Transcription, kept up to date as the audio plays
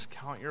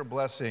Count your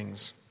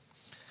blessings.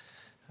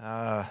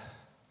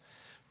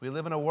 We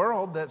live in a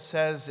world that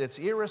says it's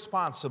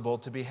irresponsible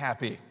to be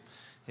happy.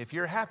 If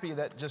you're happy,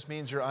 that just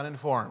means you're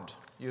uninformed.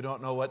 You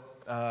don't know what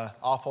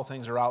awful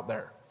things are out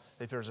there.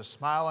 If there's a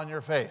smile on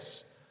your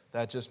face,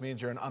 that just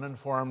means you're an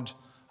uninformed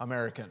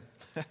American.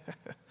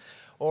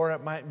 Or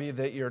it might be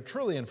that you're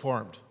truly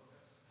informed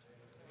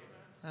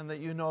and that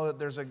you know that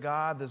there's a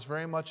God that's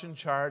very much in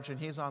charge and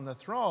He's on the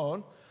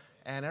throne,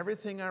 and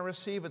everything I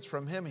receive, it's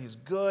from Him. He's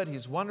good,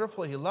 He's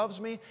wonderful, He loves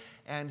me,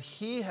 and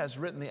He has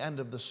written the end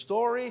of the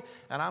story,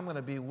 and I'm going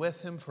to be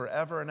with Him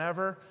forever and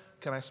ever.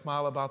 Can I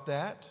smile about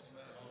that?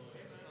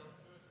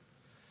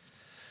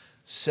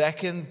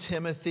 2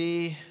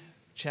 Timothy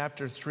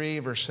chapter 3,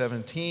 verse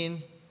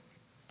 17.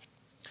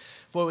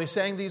 Boy, we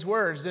sang these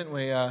words, didn't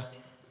we?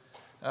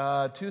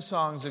 2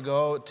 songs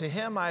ago. To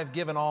Him I've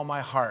given all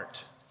my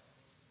heart.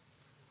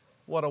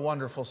 What a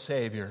wonderful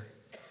Savior.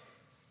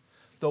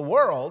 The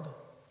world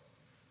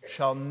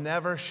shall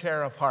never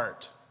share a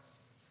part.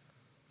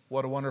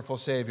 What a wonderful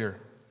Savior.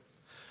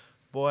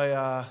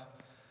 Boy,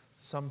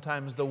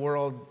 sometimes the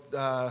world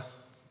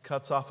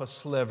cuts off a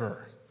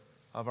sliver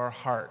of our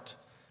heart,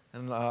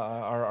 and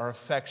our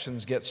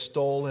affections get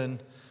stolen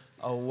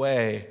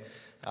away.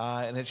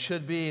 And it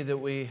should be that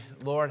we,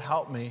 Lord,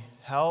 help me,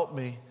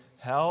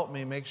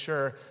 make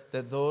sure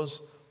that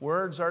those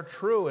words are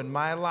true in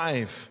my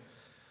life.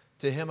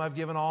 To Him I've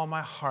given all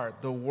my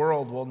heart. The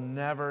world will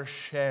never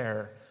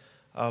share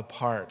a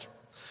part.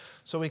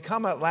 So we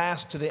come at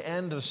last to the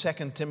end of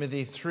 2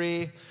 Timothy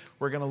 3.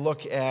 We're going to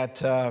look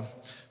at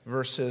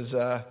verses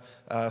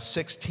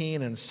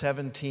 16 and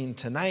 17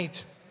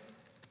 tonight.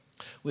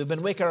 We've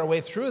been making our way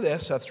through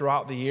this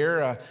throughout the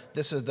year.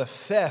 This is the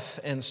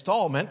 5th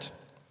installment.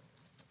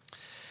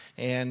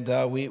 And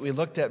we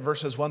looked at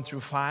verses 1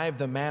 through 5.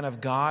 The man of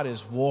God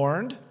is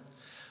warned.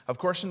 Of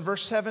course, in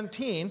verse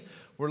 17,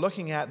 we're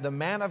looking at the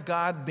man of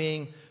God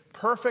being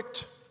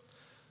perfect,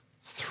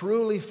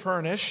 thoroughly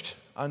furnished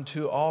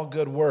unto all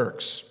good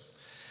works.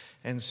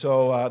 And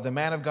so the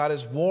man of God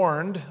is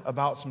warned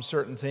about some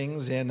certain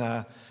things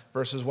in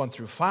verses 1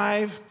 through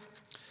 5.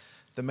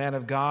 The man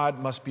of God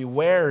must be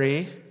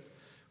wary.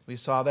 We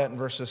saw that in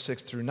verses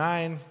 6 through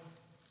 9.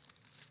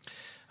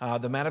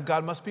 The man of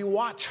God must be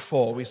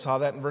watchful. We saw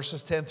that in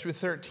verses 10 through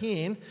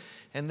 13.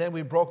 And then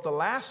we broke the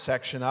last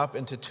section up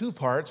into 2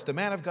 parts. The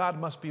man of God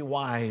must be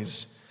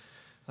wise.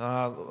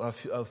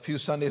 A few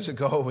Sundays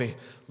ago, we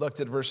looked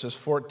at verses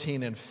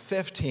 14 and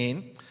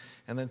 15.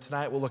 And then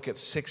tonight we'll look at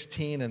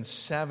 16 and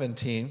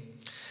 17.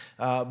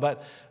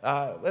 But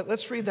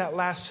let's read that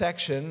last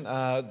section.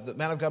 The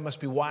man of God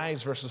must be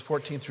wise, verses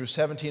 14 through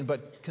 17.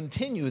 But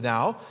continue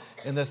thou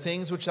in the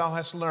things which thou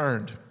hast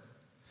learned,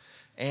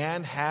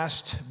 and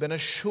hast been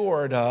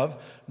assured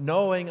of,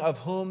 knowing of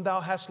whom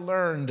thou hast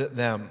learned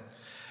them,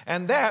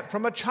 and that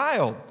from a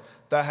child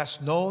thou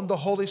hast known the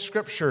holy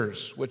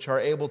Scriptures, which are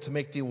able to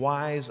make thee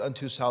wise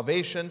unto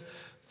salvation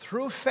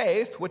through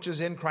faith which is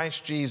in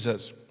Christ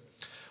Jesus.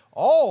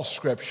 All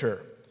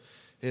Scripture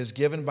is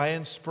given by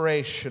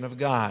inspiration of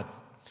God,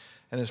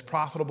 and is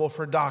profitable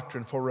for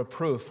doctrine, for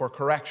reproof, for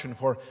correction,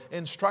 for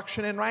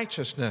instruction in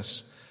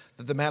righteousness,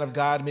 that the man of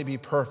God may be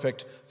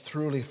perfect,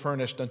 thoroughly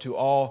furnished unto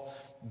all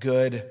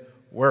good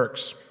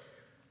works.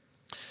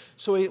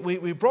 So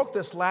we broke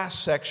this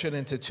last section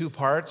into 2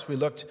 parts. We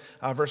looked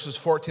verses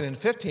 14 and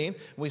 15.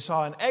 We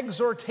saw an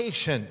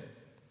exhortation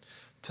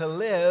to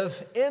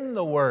live in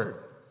the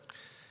Word.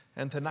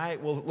 And tonight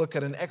we'll look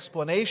at an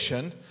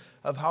explanation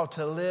of how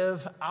to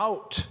live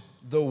out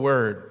the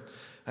Word.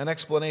 An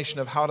explanation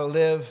of how to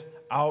live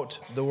out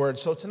the Word.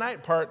 So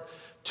tonight, part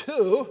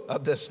 2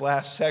 of this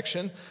last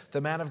section, the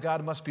man of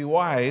God must be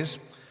wise.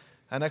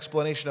 An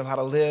explanation of how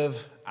to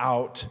live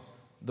out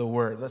the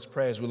Word. Let's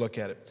pray as we look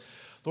at it.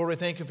 Lord, we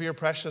thank You for Your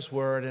precious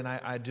Word, and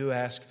I do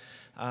ask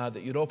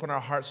that You'd open our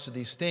hearts to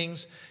these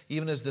things.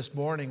 Even as this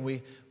morning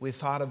we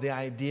thought of the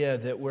idea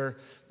that we're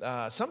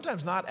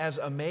sometimes not as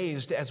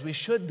amazed as we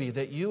should be,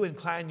 that You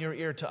incline Your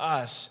ear to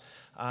us,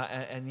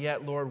 and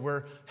yet, Lord,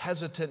 we're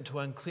hesitant to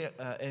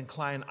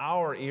incline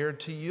our ear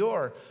to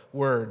Your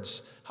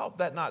words. Help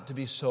that not to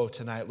be so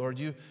tonight, Lord.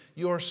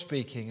 You're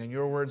speaking, and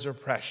Your words are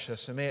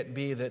precious, and may it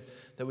be that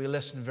we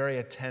listen very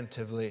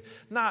attentively,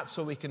 not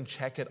so we can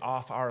check it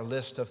off our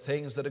list of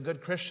things that a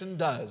good Christian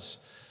does,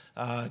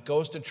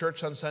 goes to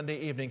church on Sunday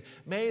evening.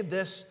 May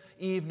this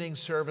evening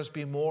service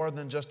be more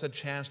than just a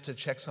chance to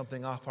check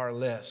something off our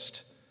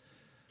list,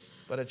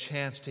 but a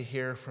chance to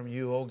hear from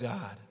You, oh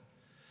God.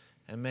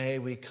 And may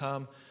we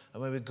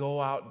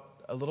go out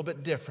a little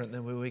bit different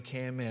than we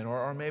came in,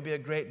 or maybe a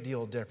great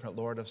deal different,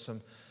 Lord, if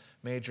some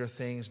major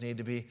things need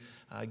to be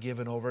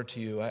given over to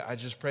You. I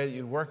just pray that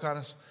You'd work on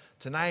us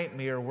tonight.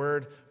 May Your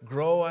Word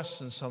grow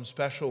us in some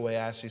special way.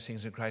 I ask these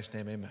things in Christ's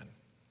name, amen.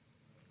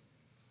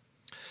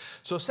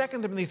 So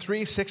 2 Timothy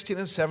 3, 16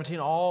 and 17,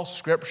 all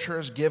Scripture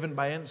is given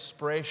by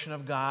inspiration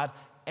of God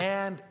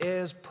and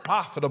is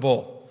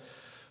profitable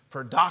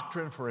for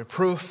doctrine, for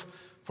reproof,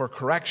 for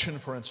correction,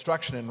 for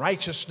instruction in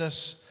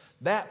righteousness,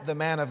 that the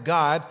man of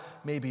God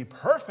may be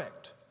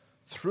perfect,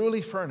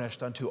 thoroughly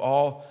furnished unto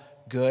all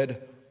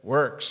good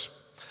works.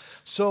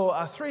 So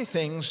three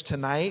things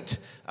tonight.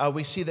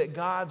 We see that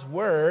God's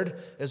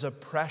Word is a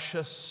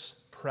precious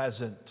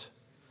present.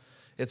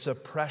 It's a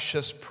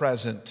precious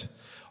present.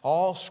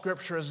 All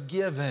Scripture is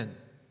given.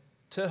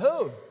 To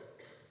who?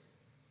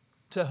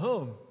 To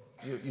whom,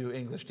 you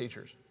English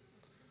teachers?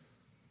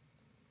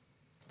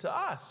 To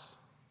us.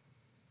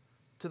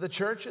 To the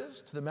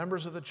churches, to the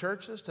members of the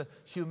churches, to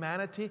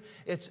humanity.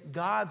 It's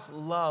God's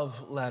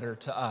love letter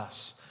to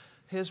us.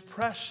 His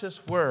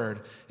precious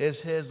word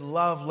is His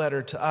love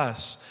letter to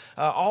us.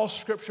 All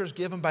Scripture is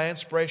given by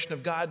inspiration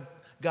of God.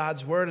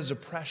 God's word is a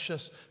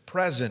precious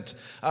present.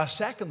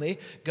 Secondly,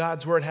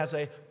 God's word has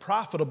a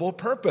profitable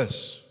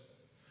purpose.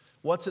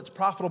 What's its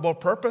profitable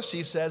purpose?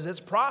 He says it's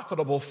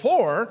profitable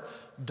for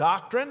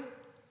doctrine,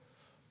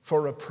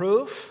 for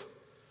reproof,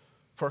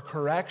 for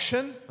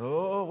correction.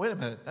 Oh, wait a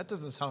minute. That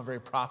doesn't sound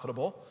very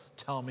profitable.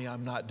 Tell me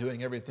I'm not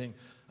doing everything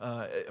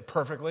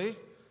perfectly.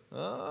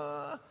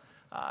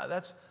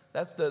 That's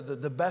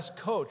the best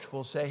coach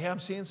will say, hey, I'm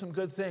seeing some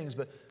good things,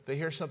 but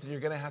here's something you're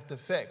going to have to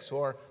fix,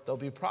 or there'll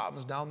be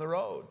problems down the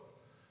road.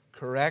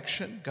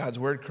 Correction. God's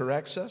word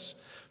corrects us.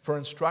 For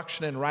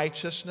instruction in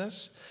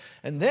righteousness.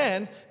 And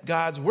then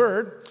God's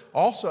word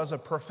also has a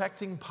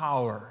perfecting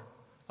power.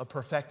 A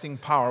perfecting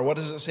power. What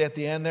does it say at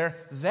the end there?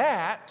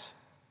 That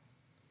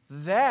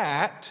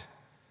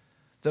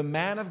the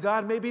man of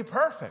God may be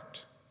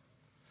perfect,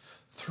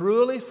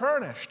 truly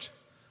furnished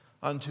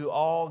unto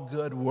all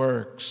good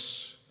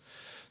works.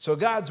 So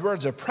God's word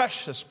is a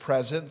precious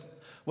present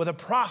with a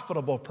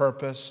profitable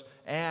purpose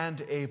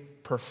and a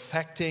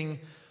perfecting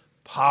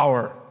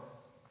power.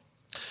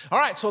 All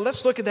right, so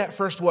let's look at that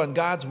first one.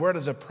 God's word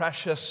is a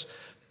precious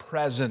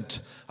present,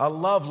 a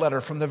love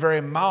letter from the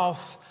very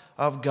mouth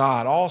of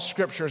God. All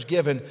Scripture is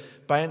given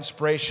by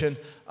inspiration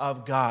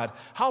of God.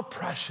 How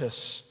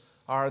precious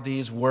are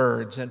these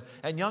words? And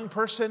young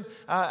person,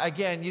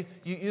 again,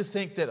 you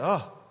think that,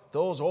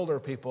 those older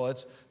people,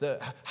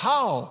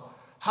 how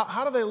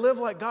do they live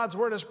like God's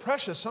word is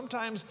precious?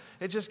 Sometimes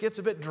it just gets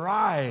a bit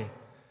dry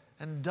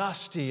and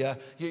dusty.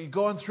 You're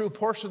going through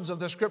portions of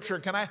the Scripture.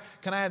 Can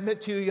I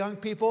admit to you, young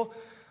people,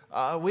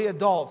 we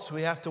adults,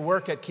 we have to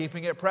work at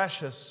keeping it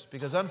precious,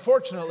 because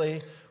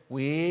unfortunately,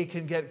 we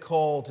can get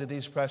cold to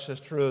these precious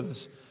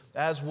truths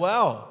as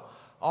well.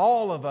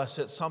 All of us,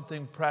 it's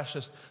something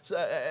precious,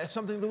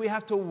 something that we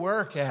have to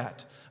work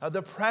at.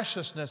 The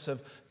preciousness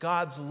of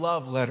God's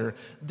love letter,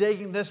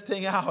 digging this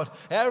thing out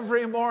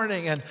every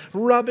morning and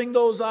rubbing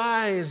those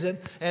eyes and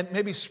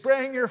maybe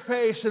spraying your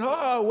face and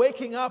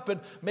waking up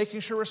and making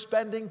sure we're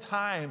spending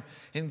time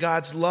in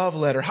God's love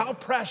letter. How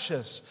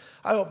precious.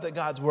 I hope that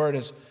God's word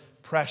is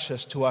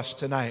precious to us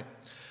tonight.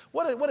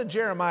 What did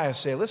Jeremiah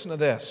say? Listen to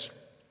this.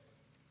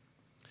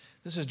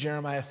 This is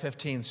Jeremiah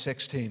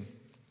 15:16.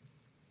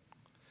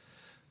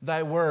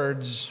 Thy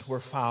words were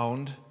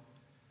found,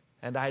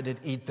 and I did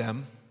eat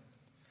them.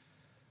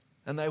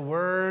 And thy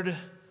word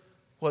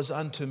was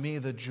unto me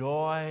the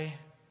joy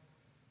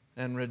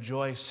and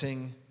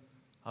rejoicing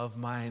of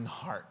mine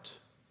heart.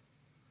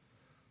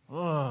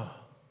 Oh,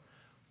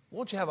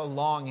 won't you have a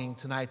longing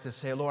tonight to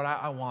say, Lord,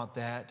 I want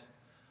that.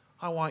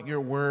 I want your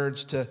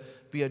words to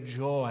be a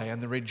joy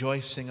and the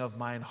rejoicing of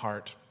mine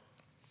heart.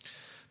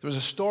 There was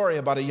a story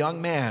about a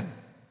young man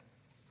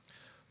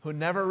who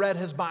never read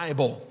his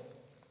Bible.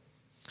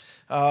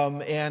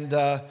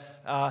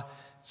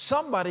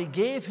 Somebody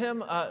gave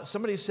him,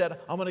 somebody said,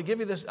 I'm going to give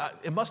you this.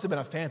 It must have been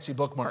a fancy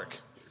bookmark.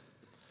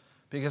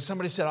 Because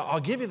somebody said, I'll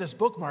give you this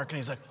bookmark. And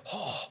he's like,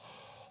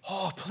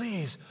 oh,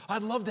 please.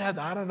 I'd love to have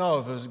that. I don't know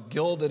if it was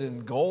gilded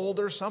in gold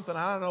or something.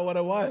 I don't know what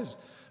it was.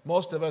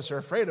 Most of us are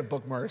afraid of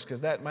bookmarks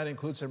because that might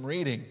include some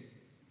reading.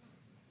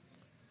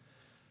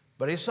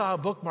 But he saw a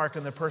bookmark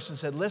and the person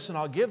said, listen,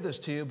 I'll give this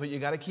to you, but you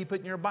got to keep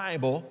it in your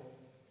Bible.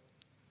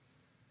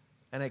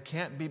 And it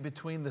can't be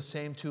between the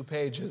same 2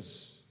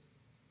 pages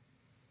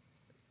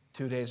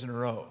 2 days in a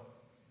row.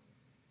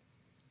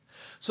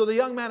 So the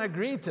young man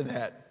agreed to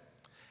that.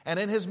 And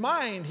in his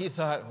mind, he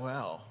thought,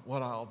 well,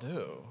 what I'll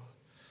do,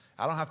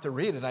 I don't have to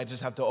read it. I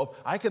just have to,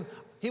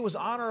 he was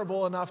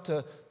honorable enough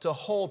to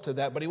hold to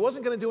that, but he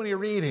wasn't going to do any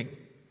reading.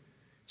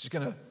 He's just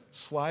going to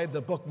slide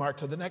the bookmark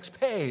to the next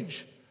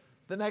page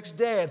the next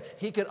day, and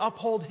he could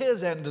uphold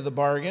his end of the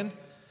bargain.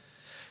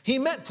 He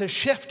meant to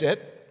shift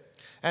it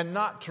and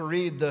not to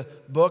read the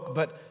book,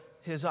 but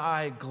his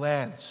eye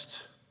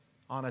glanced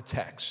on a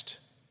text.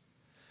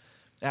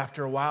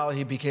 After a while,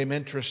 he became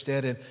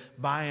interested, and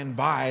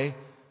by,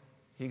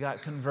 he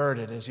got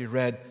converted as he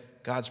read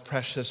God's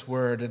precious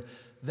word. And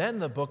then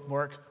the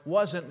bookmark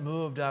wasn't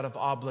moved out of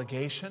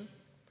obligation.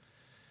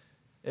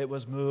 It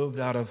was moved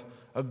out of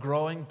a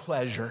growing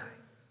pleasure.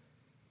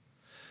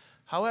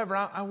 However,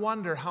 I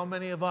wonder how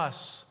many of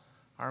us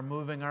are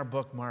moving our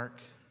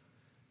bookmark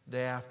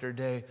day after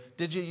day.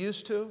 Did you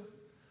used to?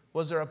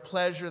 Was there a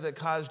pleasure that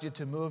caused you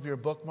to move your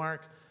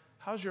bookmark?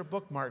 How's your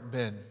bookmark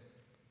been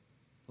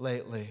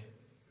lately?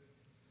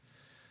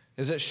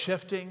 Is it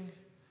shifting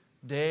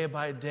day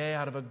by day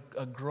out of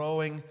a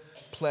growing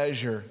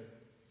pleasure?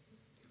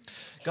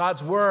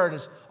 God's Word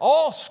is,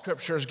 all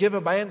Scripture is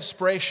given by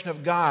inspiration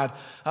of God.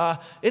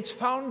 It's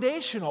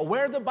foundational,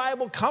 where the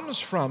Bible comes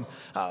from.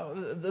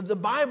 The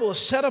Bible is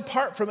set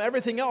apart from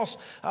everything else.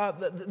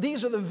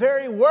 These are the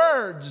very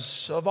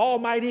words of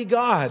Almighty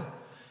God.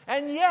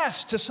 And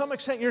yes, to some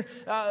extent,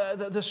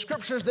 the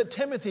Scriptures that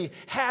Timothy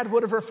had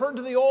would have referred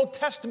to the Old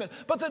Testament.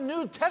 But the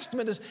New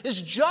Testament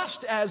is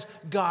just as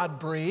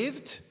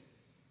God-breathed.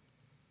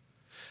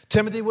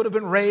 Timothy would have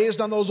been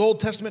raised on those Old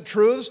Testament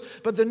truths,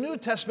 but the New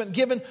Testament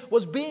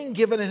was being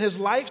given in his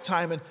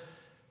lifetime,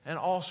 and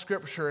all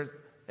Scripture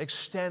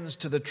extends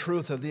to the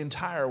truth of the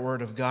entire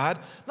Word of God,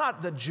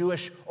 not the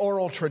Jewish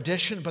oral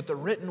tradition, but the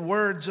written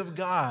words of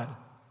God.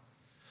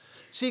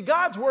 See,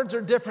 God's words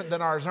are different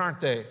than ours,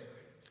 aren't they?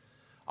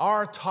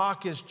 Our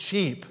talk is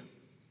cheap.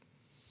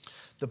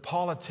 The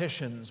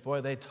politicians,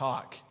 boy, they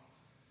talk,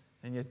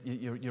 and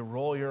you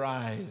roll your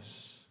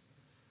eyes.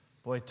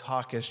 Boy,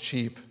 talk is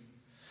cheap.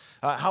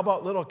 How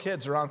about little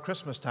kids around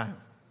Christmas time?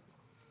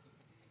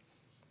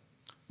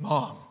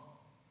 Mom,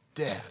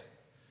 Dad,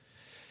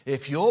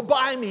 if you'll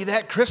buy me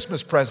that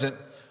Christmas present,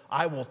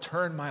 I will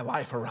turn my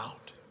life around.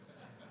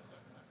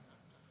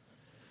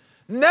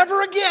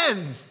 Never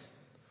again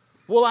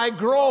will I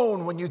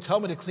groan when you tell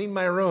me to clean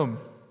my room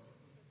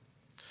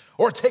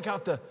or take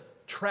out the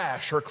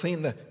trash or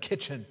clean the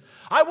kitchen.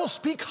 I will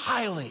speak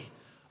highly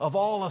of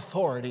all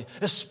authority,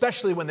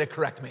 especially when they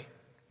correct me.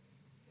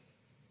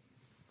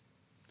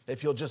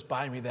 If you'll just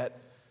buy me that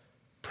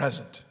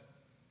present.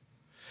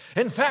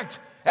 In fact,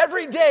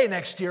 every day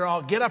next year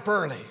I'll get up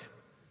early,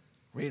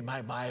 read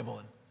my Bible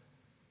and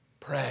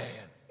pray,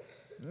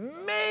 and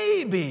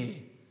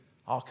maybe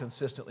I'll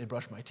consistently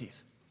brush my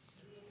teeth.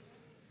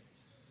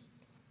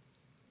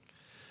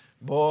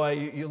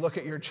 Boy, you look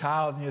at your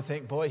child and you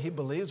think, boy, he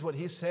believes what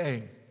he's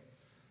saying.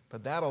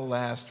 But that'll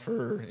last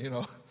for,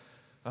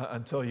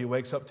 until he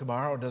wakes up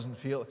tomorrow and doesn't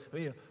feel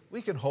it.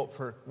 We can hope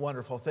for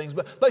wonderful things,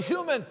 but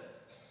human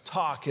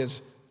talk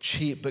is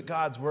cheap, but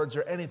God's words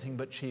are anything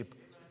but cheap.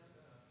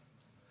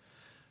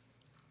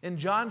 In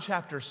John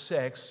chapter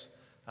 6,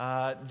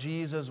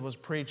 Jesus was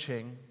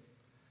preaching,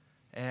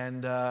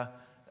 and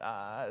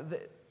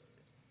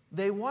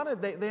they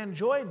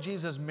enjoyed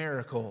Jesus'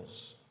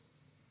 miracles,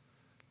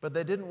 but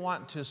they didn't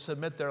want to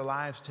submit their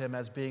lives to him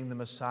as being the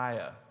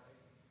Messiah.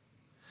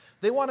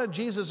 They wanted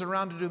Jesus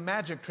around to do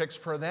magic tricks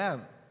for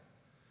them,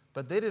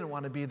 but they didn't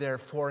want to be there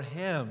for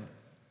him,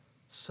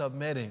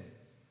 submitting.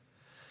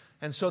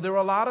 And so there were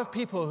a lot of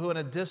people who, in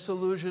a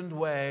disillusioned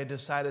way,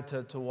 decided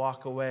to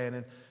walk away.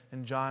 And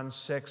in John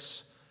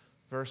 6,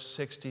 verse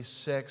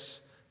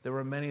 66, there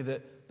were many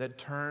that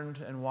turned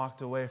and walked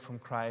away from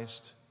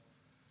Christ.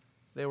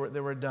 They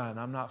were done.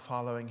 I'm not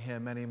following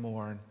him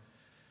anymore. And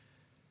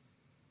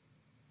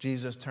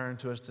Jesus turned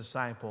to his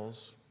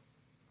disciples.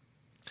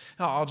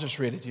 Now, I'll just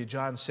read it to you.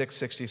 John 6,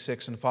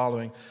 66 and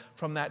following.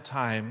 From that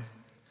time,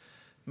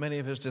 many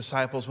of his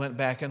disciples went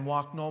back and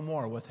walked no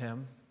more with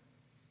him.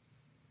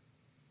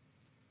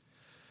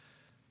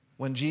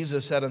 When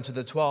Jesus said unto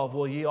the 12,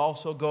 will ye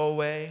also go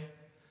away?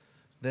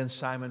 Then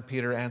Simon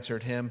Peter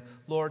answered him,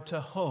 Lord,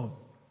 to whom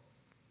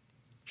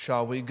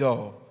shall we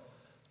go?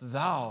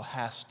 Thou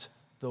hast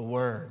the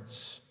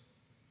words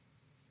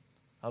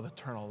of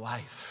eternal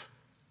life.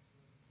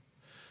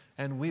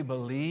 And we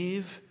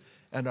believe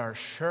and are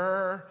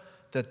sure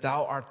that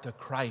thou art the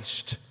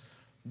Christ,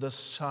 the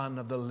Son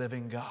of the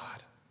living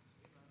God.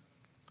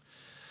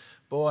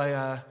 Boy,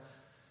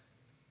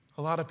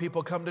 a lot of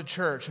people come to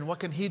church, and what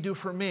can he do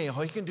for me? Oh,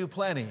 he can do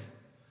plenty.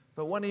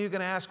 But when are you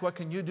going to ask, what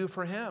can you do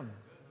for him?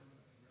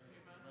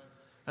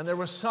 And there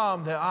were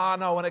some that,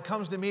 no, when it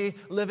comes to me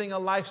living a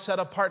life set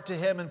apart to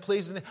him and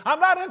pleasing him, I'm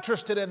not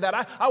interested in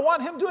that. I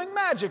want him doing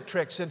magic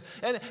tricks, and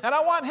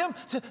I want him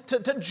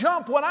to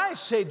jump when I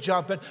say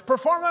jump and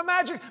perform a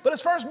magic. But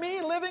as far as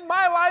me living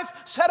my life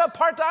set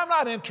apart, I'm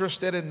not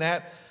interested in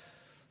that.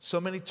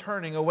 So many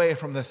turning away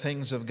from the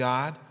things of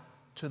God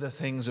to the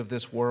things of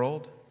this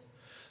world,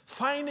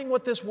 finding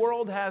what this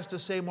world has to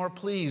say more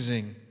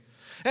pleasing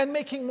and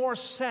making more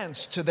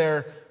sense to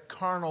their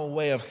carnal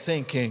way of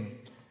thinking.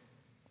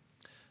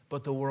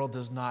 But the world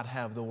does not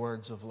have the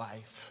words of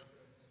life.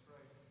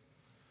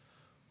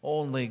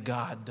 Only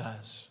God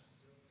does.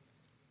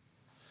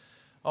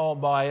 Oh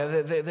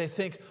boy, they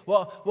think,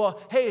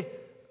 well, hey,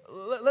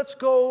 let's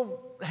go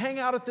hang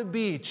out at the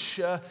beach,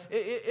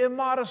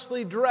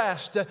 immodestly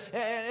dressed,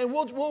 and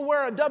we'll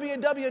wear a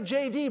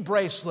WWJD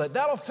bracelet.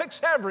 That'll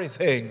fix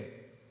everything.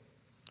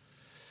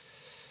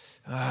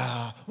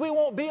 We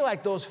won't be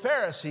like those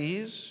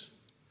Pharisees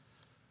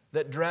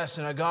that dress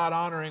in a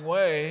God-honoring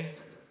way.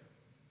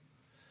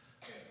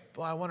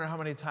 Boy, I wonder how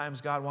many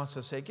times God wants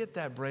to say, get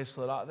that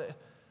bracelet out.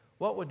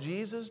 What would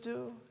Jesus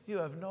do? You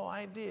have no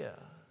idea.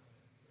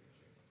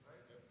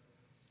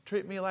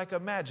 Treat me like a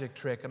magic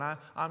trick, and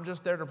I'm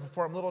just there to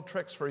perform little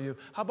tricks for you.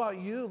 How about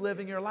you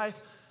living your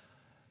life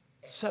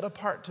set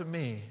apart to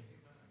me?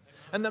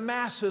 And the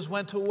masses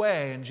went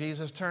away, and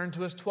Jesus turned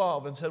to his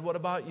 12 and said, what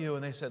about you?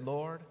 And they said,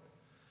 Lord,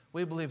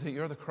 we believe that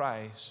you're the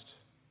Christ.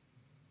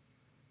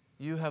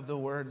 You have the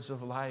words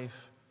of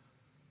life.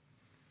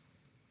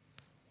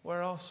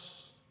 Where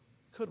else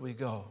could we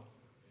go?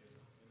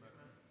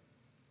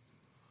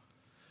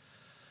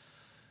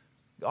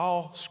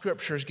 All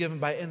Scripture is given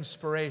by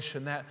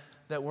inspiration.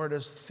 That word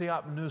is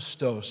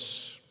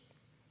theopneustos.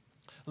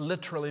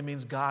 Literally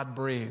means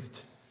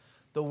God-breathed.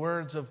 The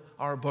words of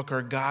our book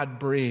are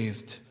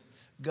God-breathed,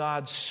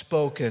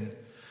 God-spoken.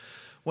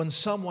 When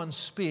someone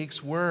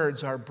speaks,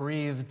 words are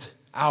breathed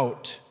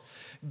out.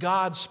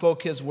 God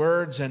spoke His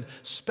words, and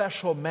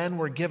special men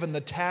were given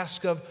the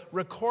task of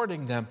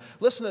recording them.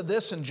 Listen to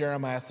this in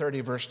Jeremiah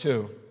 30, verse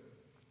 2.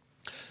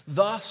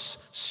 Thus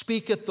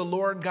speaketh the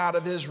Lord God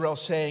of Israel,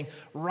 saying,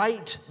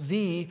 Write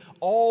thee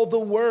all the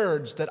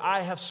words that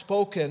I have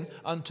spoken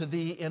unto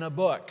thee in a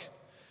book.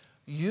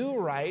 You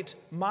write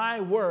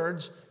my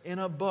words in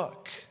a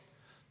book.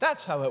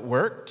 That's how it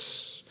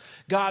works.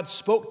 God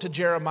spoke to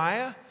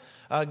Jeremiah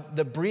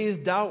the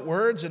breathed out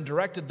words and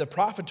directed the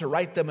prophet to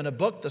write them in a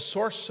book. The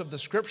source of the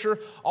Scripture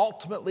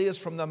ultimately is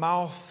from the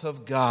mouth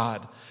of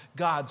God.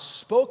 God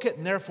spoke it,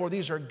 and therefore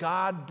these are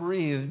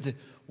God-breathed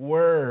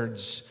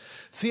words.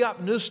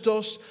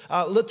 Theopneustos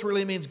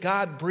literally means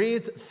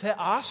God-breathed.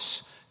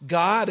 Theos,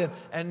 God,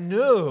 and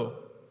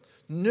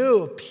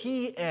pneu,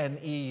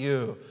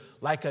 P-N-E-U,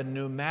 like a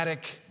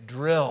pneumatic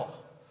drill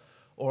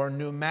or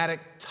pneumatic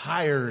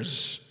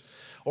tires,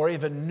 or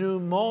even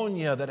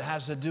pneumonia that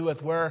has to do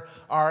with where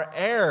our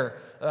air,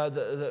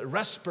 the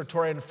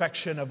respiratory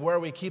infection of where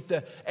we keep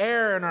the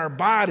air in our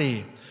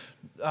body.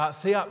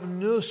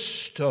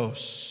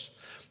 Theopneustos,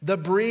 the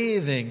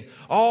breathing.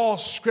 All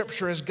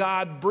Scripture is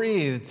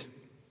God-breathed.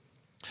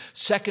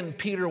 2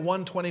 Peter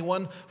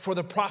 1:21, for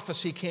the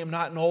prophecy came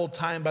not in old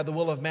time by the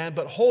will of man,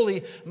 but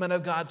holy men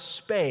of God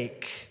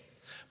spake.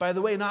 By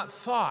the way, not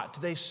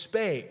thought, they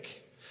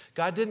spake.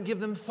 God didn't give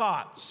them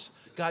thoughts.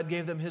 God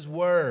gave them His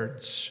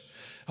words.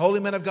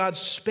 Holy men of God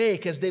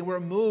spake as they were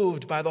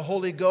moved by the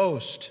Holy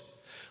Ghost.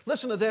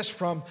 Listen to this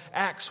from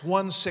Acts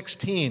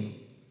 1:16.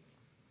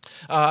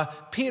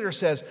 Peter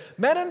says,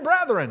 Men and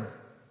brethren,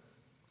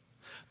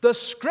 the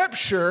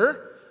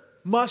Scripture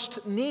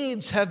must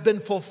needs have been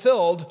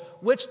fulfilled,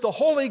 which the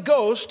Holy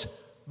Ghost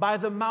by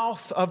the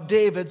mouth of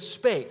David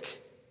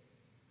spake.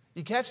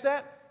 You catch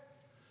that?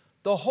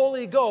 The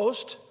Holy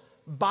Ghost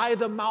by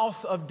the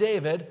mouth of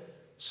David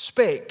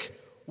spake.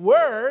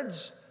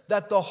 Words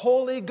that the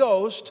Holy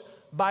Ghost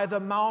by the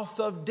mouth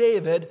of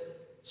David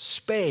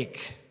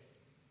spake.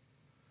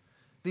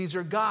 These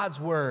are God's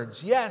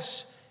words.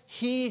 Yes,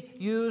 He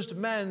used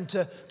men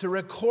to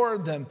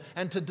record them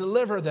and to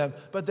deliver them,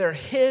 but they're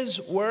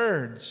His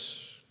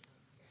words.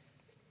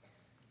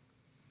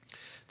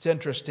 It's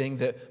interesting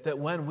that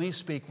when we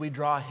speak, we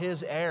draw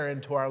His air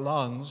into our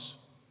lungs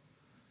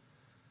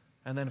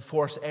and then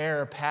force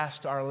air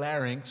past our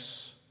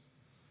larynx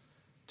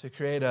to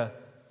create a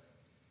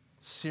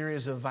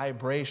series of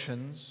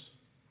vibrations.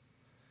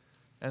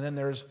 And then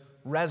there's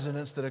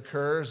resonance that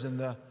occurs in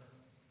the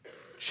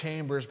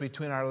chambers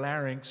between our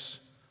larynx,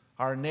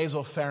 our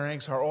nasal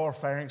pharynx, our oral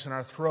pharynx, and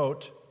our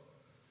throat,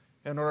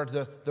 in order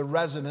to the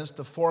resonance,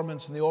 the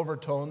formants and the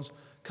overtones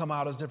come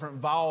out as different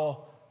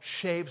vowel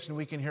shapes, and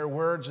we can hear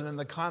words, and then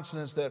the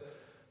consonants that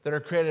are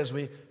created as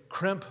we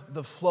crimp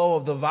the flow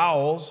of the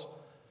vowels.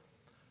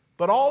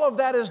 But all of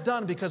that is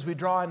done because we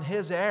draw in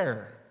His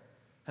air,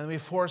 and we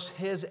force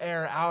His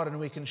air out, and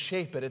we can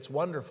shape it. It's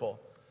wonderful.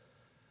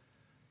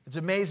 It's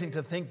amazing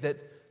to think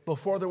that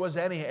before there was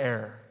any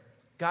air,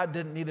 God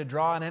didn't need to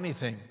draw in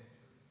anything.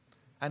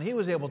 And He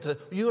was able to.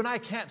 You and I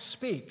can't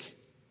speak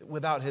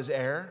without His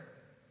air.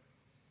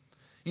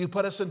 You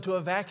put us into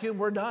a vacuum,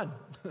 we're done.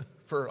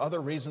 For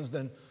other reasons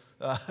than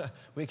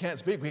we can't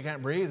speak, we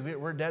can't breathe,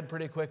 we're dead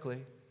pretty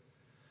quickly.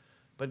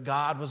 But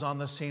God was on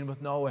the scene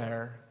with no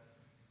air,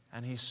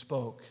 and He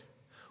spoke.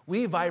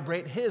 We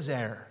vibrate His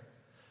air.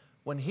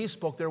 When He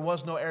spoke, there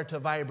was no air to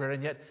vibrate,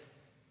 and yet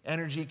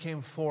energy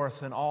came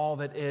forth, and all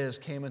that is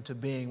came into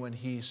being when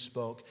He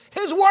spoke.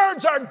 His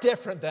words are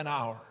different than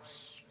ours.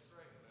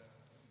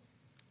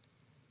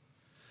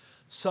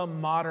 Some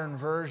modern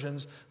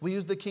versions, we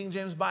use the King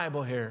James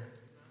Bible here.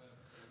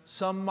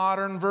 Some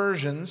modern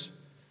versions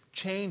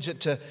change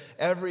it to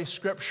every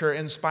Scripture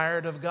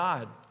inspired of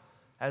God,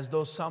 as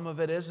though some of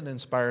it isn't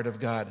inspired of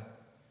God.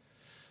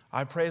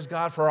 I praise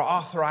God for our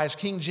authorized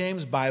King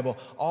James Bible.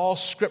 All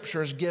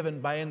Scripture is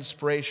given by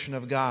inspiration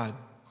of God.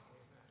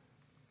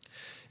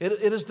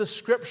 It is the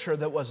Scripture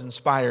that was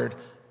inspired,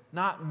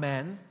 not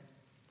men.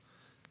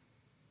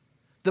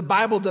 The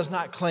Bible does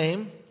not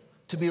claim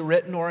to be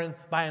written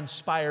by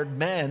inspired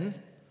men.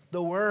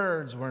 The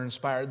words were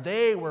inspired.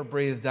 They were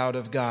breathed out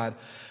of God.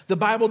 The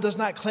Bible does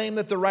not claim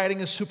that the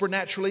writing is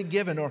supernaturally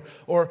given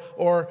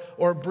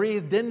or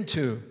breathed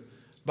into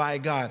by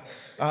God.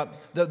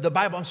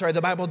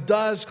 The Bible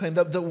does claim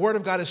that the Word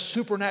of God is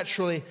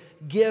supernaturally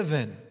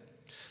given.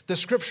 The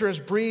Scripture is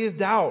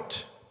breathed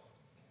out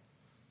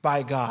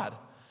by God,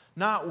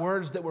 not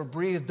words that were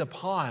breathed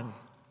upon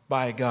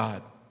by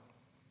God.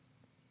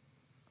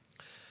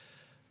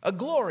 A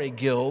glory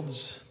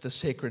gilds the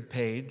sacred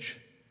page,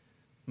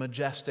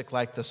 majestic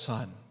like the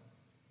sun.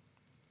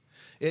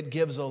 It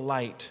gives a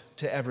light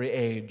to every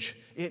age.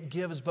 It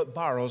gives but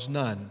borrows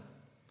none.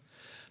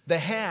 The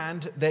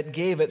hand that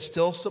gave it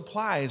still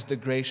supplies the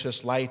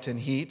gracious light and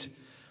heat.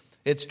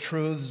 Its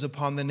truths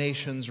upon the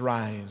nations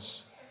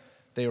rise.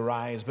 They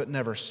rise but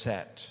never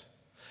set.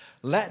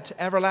 Let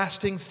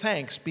everlasting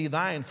thanks be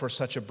thine for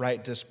such a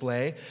bright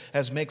display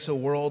as makes a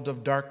world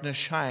of darkness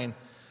shine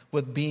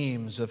with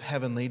beams of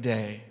heavenly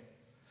day.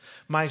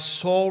 My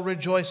soul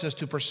rejoices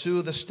to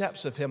pursue the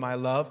steps of him I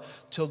love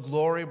till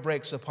glory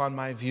breaks upon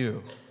my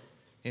view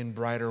in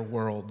brighter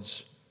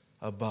worlds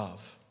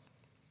above.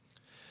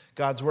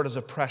 God's word is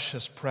a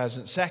precious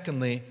present.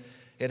 Secondly,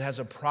 it has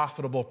a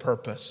profitable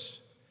purpose.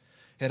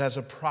 It has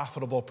a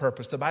profitable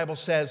purpose. The Bible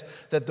says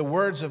that the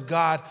words of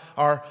God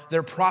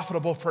they're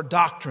profitable for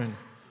doctrine,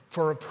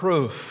 for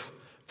reproof,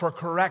 for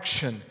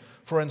correction,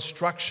 for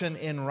instruction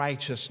in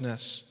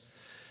righteousness.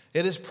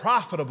 It is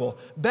profitable,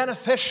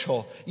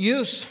 beneficial,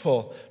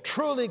 useful.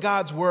 Truly,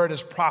 God's word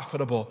is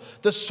profitable,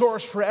 the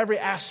source for every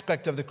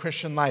aspect of the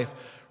Christian life,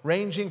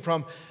 ranging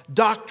from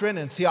doctrine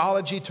and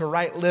theology to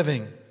right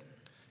living.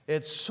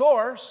 Its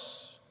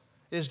source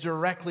is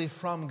directly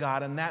from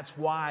God, and that's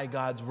why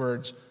God's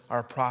words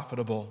are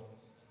profitable.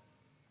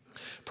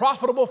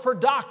 Profitable for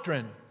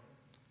doctrine.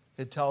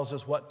 It tells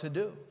us what to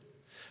do.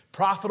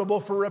 Profitable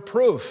for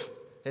reproof.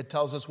 It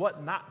tells us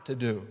what not to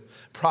do.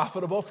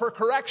 Profitable for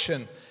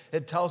correction.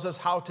 It tells us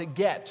how to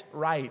get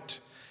right.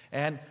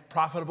 And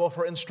profitable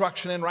for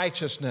instruction in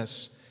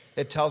righteousness.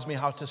 It tells me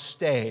how to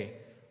stay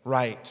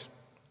right.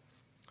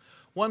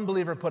 One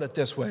believer put it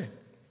this way.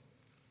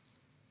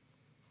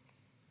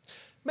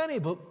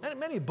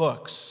 Many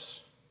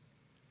books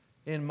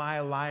in my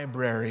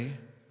library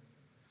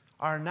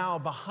are now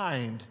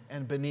behind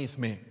and beneath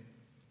me.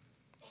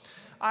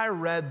 I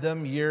read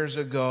them years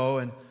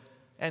ago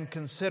and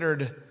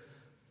considered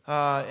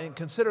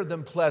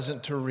them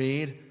pleasant to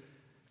read.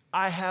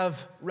 I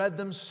have read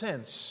them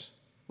since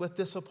with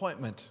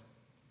disappointment.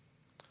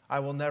 I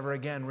will never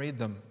again read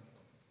them.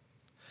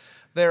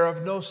 They're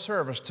of no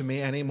service to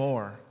me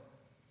anymore.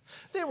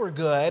 They were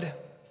good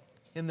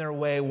in their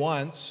way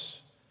once,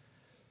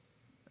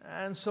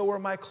 and so were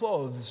my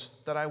clothes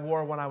that I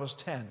wore when I was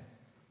 10.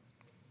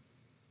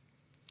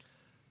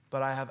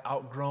 But I have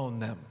outgrown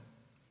them.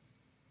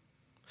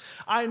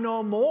 I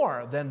know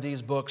more than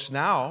these books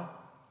now,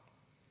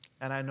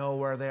 and I know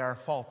where they are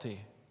faulty.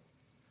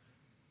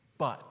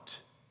 But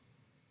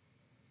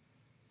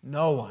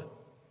no one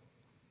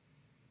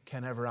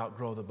can ever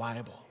outgrow the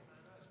Bible.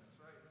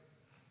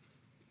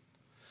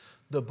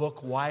 The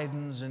book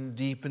widens and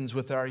deepens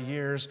with our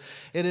years.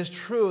 It is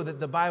true that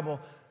the Bible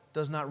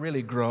does not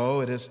really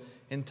grow. It is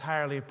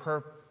entirely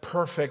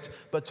perfect.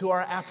 But to our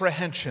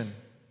apprehension,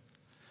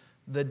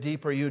 the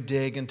deeper you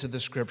dig into the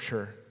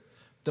Scripture,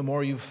 the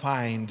more you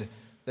find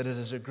that it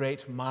is a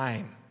great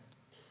mine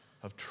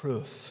of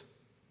truth.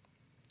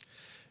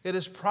 It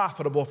is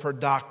profitable for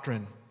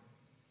doctrine.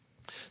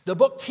 The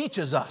book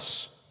teaches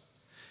us.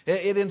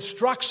 It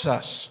instructs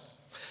us.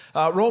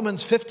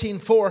 Romans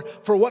 15:4,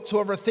 for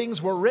whatsoever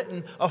things were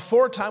written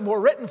aforetime were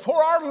written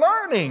for our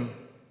learning,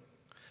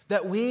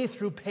 that we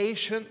through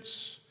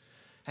patience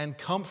and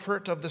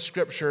comfort of the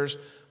Scriptures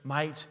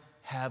might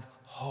have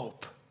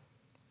hope.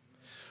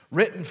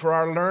 Written for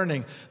our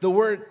learning. The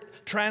word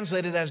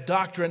translated as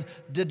doctrine,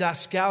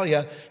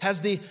 didaskalia,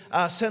 has the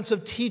sense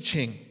of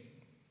teaching.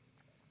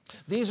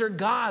 These are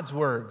God's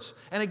words.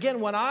 And again,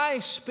 when I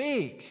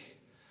speak,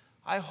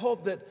 I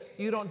hope that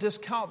you don't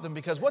discount them,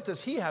 because what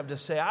does he have to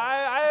say?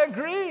 I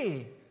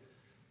agree.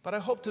 But I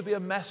hope to be a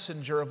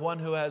messenger of one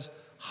who has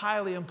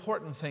highly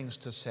important things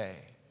to say.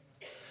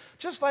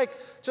 Just like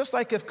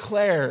if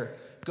Claire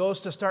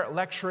goes to start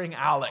lecturing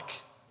Alec,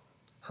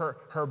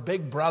 her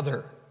big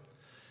brother,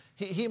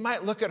 he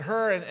might look at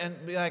her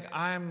and be like,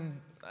 I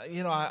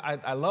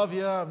love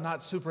you. I'm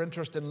not super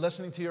interested in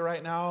listening to you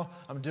right now.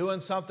 I'm doing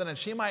something. And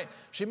she might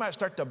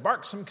start to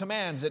bark some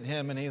commands at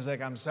him. And he's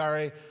like, I'm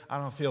sorry, I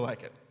don't feel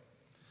like it.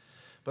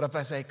 But if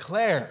I say,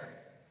 Claire,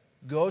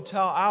 go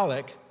tell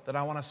Alec that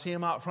I want to see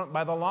him out front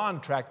by the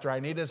lawn tractor. I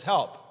need his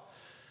help.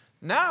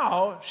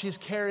 Now she's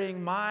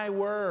carrying my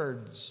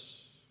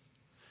words.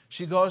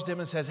 She goes to him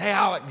and says, hey,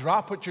 Alec,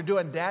 drop what you're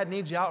doing. Dad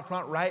needs you out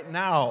front right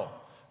now.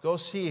 Go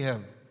see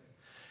him.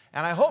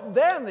 And I hope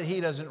then that he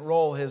doesn't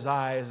roll his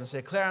eyes and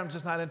say, Claire, I'm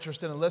just not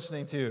interested in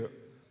listening to you.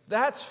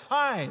 That's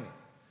fine.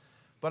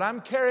 But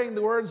I'm carrying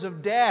the words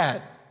of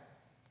Dad.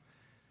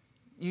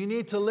 You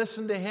need to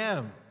listen to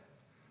him.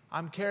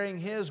 I'm carrying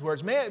his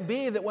words. May it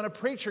be that when a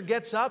preacher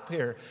gets up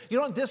here, you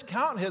don't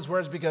discount his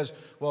words because,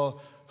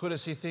 well, who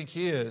does he think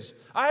he is?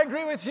 I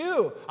agree with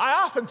you. I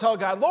often tell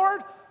God,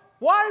 Lord,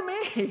 why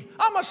me?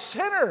 I'm a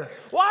sinner.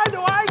 Why do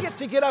I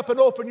get up and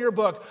open your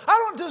book? I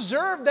don't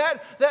deserve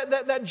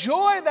that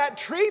joy, that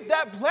treat,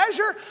 that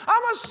pleasure.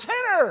 I'm a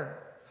sinner.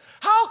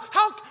 How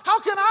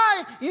can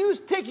I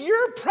take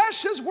your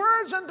precious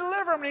words and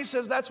deliver them? And he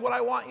says, that's what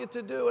I want you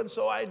to do, and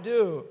so I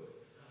do.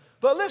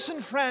 But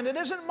listen, friend, it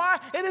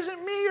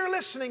isn't me you're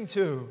listening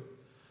to.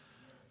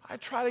 I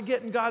try to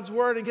get in God's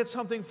word and get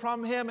something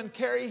from him and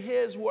carry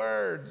his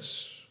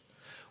words.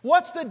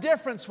 What's the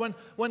difference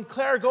when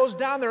Claire goes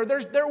down there?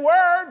 They're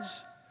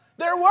words.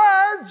 They're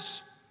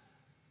words.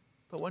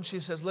 But when she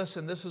says,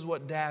 listen, this is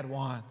what Dad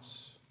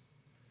wants,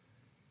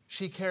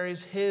 she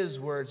carries His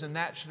words, and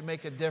that should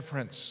make a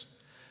difference.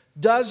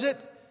 Does it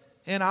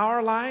in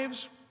our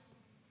lives?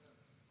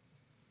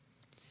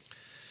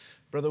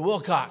 Brother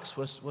Wilcox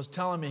was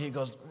telling me, he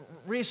goes,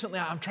 recently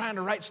I'm trying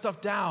to write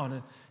stuff down,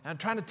 and I'm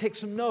trying to take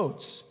some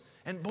notes.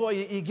 And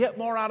boy, you get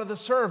more out of the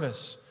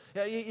service.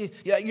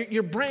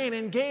 Your brain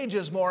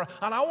engages more.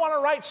 And I want to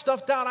write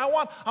stuff down. I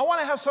want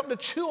to have something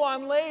to chew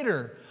on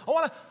later.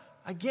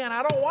 I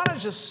don't want to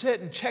just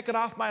sit and check it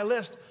off my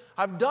list.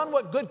 I've done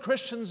what good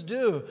Christians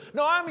do.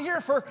 No, I'm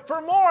here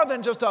for more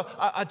than just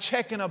a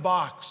check in a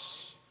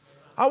box.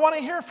 I want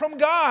to hear from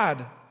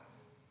God.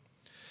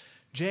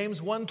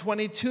 James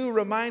 1:22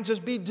 reminds us,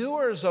 be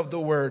doers of the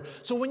word.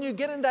 So when you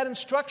get in that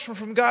instruction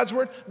from God's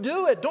word,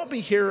 do it. Don't be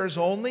hearers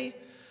only.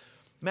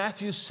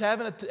 Matthew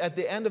 7, at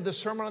the end of the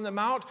Sermon on the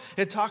Mount,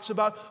 it talks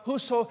about,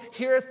 whoso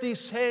heareth these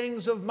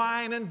sayings of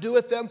mine and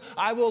doeth them,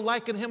 I will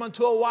liken him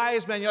unto a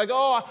wise man. You're like,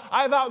 oh,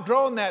 I've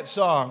outgrown that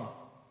song.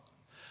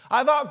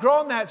 I've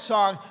outgrown that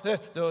song.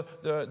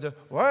 The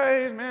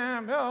wise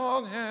man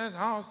built his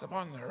house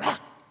upon the rock.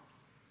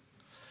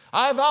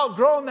 I've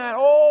outgrown that.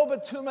 Oh,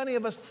 but too many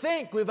of us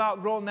think we've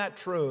outgrown that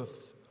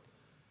truth.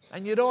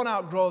 And you don't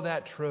outgrow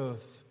that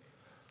truth.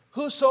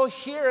 Whoso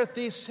heareth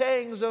these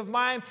sayings of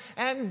mine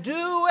and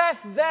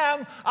doeth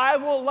them, I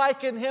will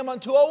liken him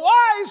unto a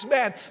wise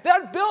man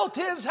that built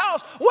his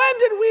house. When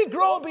did we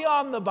grow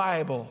beyond the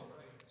Bible?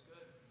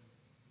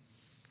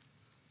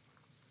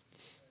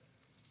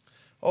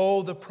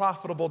 Oh, the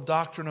profitable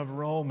doctrine of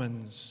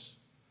Romans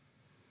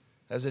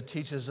as it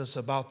teaches us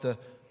about the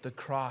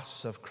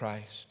cross of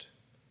Christ.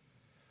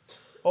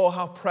 Oh,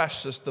 how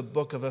precious the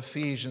book of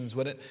Ephesians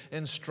when it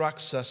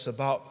instructs us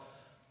about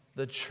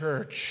the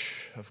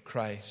church of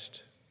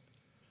Christ.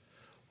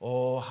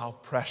 Oh, how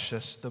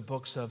precious the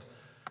books of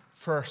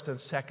 1st and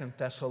 2nd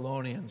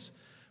Thessalonians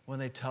when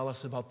they tell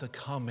us about the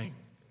coming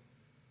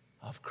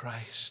of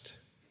Christ.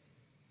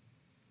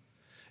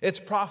 It's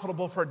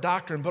profitable for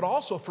doctrine, but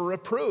also for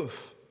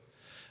reproof.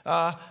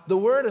 The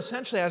word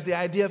essentially has the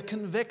idea of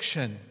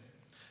conviction.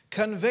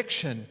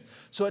 Conviction.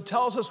 So it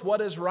tells us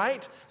what is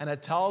right and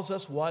it tells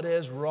us what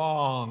is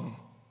wrong.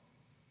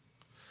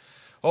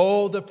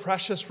 Oh, the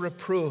precious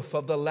reproof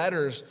of the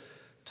letters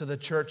to the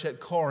church at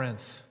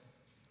Corinth.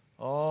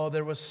 Oh,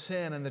 there was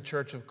sin in the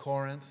church of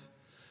Corinth.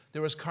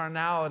 There was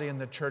carnality in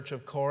the church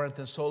of Corinth.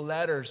 And so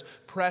letters,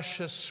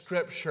 precious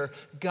Scripture,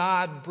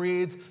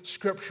 God-breathed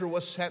Scripture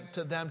was sent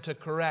to them to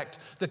correct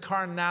the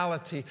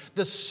carnality,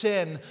 the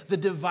sin, the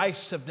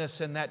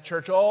divisiveness in that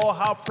church. Oh,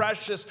 how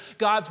precious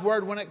God's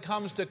Word when it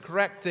comes to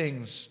correct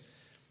things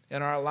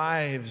in our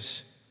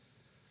lives.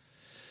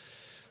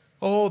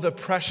 Oh, the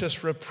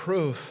precious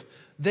reproof.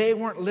 They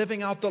weren't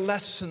living out the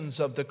lessons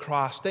of the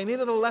cross. They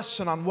needed a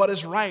lesson on what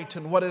is right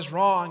and what is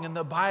wrong in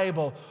the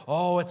Bible.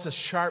 Oh, it's a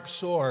sharp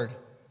sword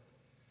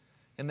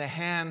in the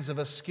hands of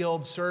a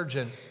skilled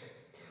surgeon.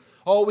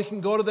 Oh, we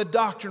can go to the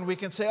doctor and we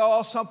can say,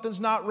 oh,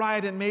 something's not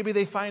right, and maybe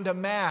they find a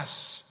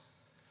mass.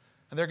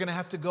 And they're going to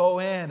have to go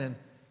in, and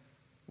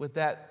with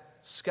that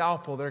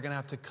scalpel, they're going to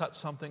have to cut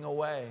something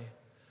away.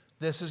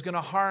 This is going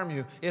to harm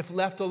you. If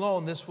left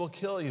alone, this will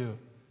kill you.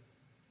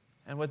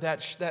 And with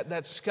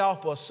that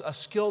scalpel, a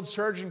skilled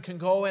surgeon can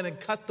go in and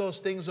cut those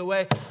things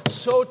away.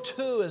 So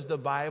too is the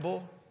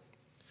Bible.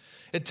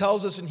 It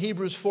tells us in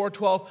Hebrews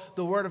 4:12,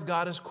 the Word of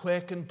God is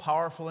quick and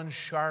powerful and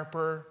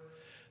sharper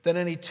than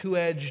any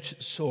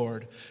two-edged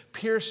sword,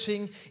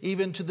 piercing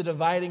even to the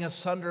dividing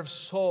asunder of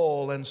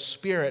soul and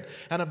spirit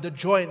and of the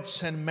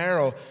joints and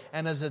marrow,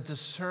 and as a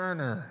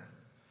discerner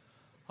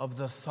of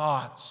the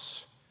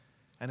thoughts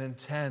and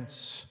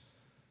intents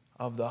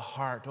of the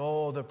heart.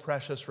 Oh, the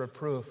precious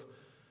reproof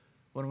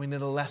when we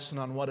need a lesson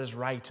on what is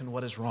right and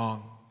what is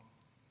wrong.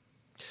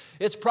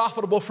 It's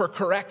profitable for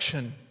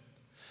correction.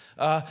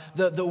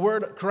 The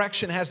word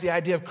correction has the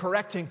idea of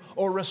correcting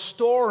or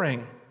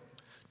restoring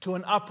to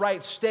an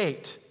upright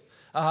state.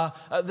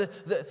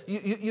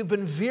 You've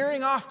been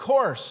veering off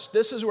course.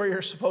 This is where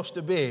you're supposed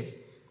to be.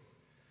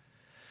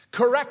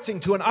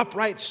 Correcting to an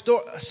upright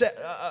state.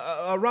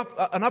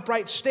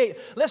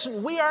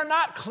 Listen, we are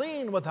not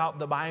clean without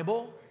the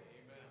Bible.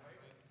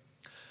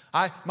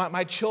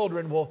 My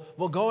children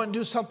will go and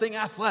do something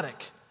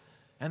athletic,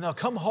 and they'll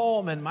come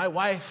home, and my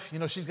wife,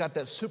 she's got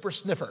that super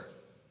sniffer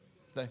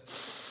thing.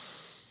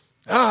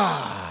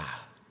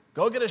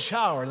 Go get a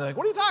shower. And they're like,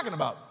 what are you talking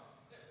about?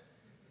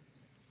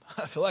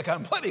 I feel like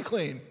I'm plenty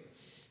clean.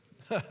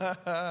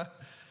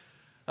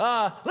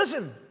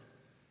 Listen,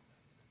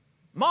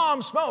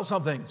 Mom smells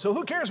something, so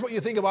who cares what you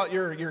think about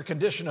your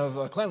condition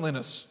of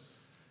cleanliness?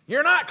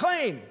 You're not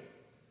clean.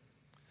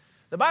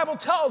 The Bible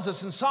tells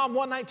us in Psalm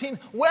 119,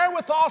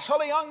 wherewithal shall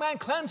a young man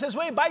cleanse his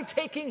way? By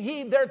taking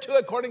heed thereto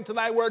according to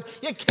thy word.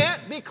 You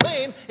can't be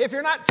clean if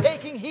you're not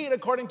taking heed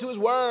according to his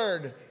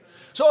word.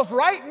 So if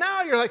right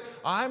now you're like,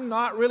 I'm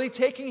not really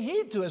taking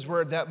heed to his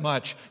word that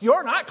much,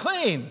 you're not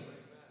clean.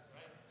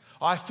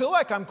 I feel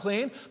like I'm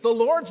clean. The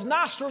Lord's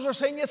nostrils are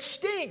saying you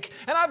stink,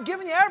 and I've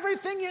given you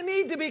everything you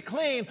need to be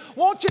clean.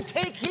 Won't you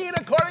take heed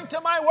according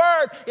to my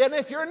word? And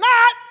if you're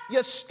not,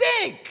 you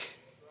stink.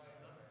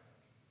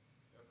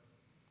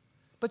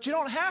 But you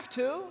don't have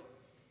to.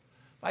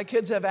 My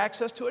kids have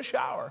access to a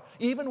shower,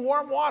 even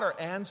warm water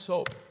and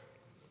soap.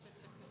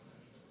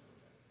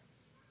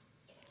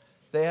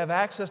 They have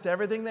access to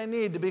everything they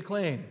need to be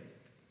clean.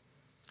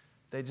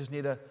 They just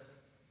need to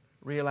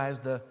realize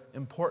the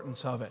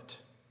importance of it.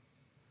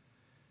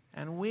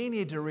 And we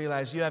need to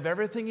realize you have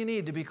everything you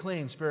need to be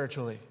clean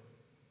spiritually.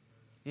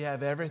 You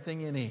have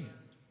everything you need.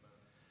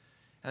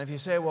 And if you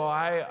say, well,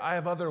 I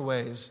have other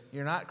ways,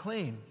 you're not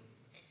clean.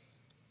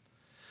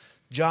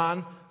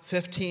 John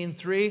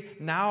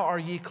 15:3, now are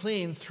ye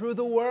clean through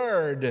the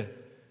word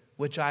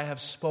which I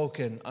have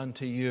spoken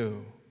unto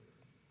you.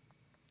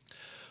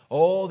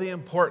 Oh, the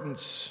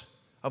importance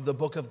of the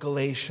book of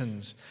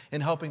Galatians in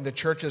helping the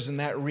churches in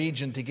that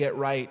region to get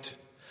right.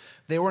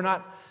 They were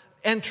not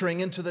entering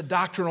into the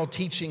doctrinal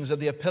teachings of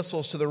the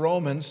epistles to the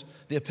Romans,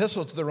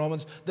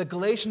 the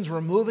Galatians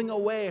were moving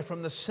away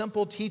from the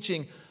simple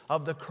teaching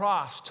of the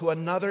cross to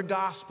another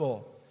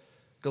gospel.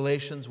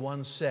 Galatians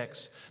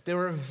 1:6. They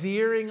were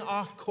veering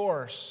off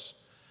course.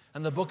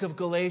 And the book of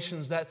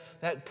Galatians,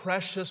 that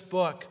precious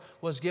book,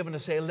 was given to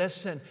say,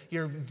 listen,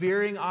 you're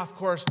veering off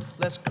course.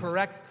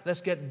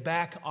 Let's get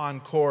back on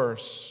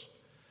course.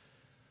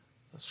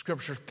 The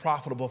Scripture is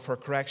profitable for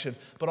correction,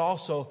 but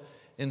also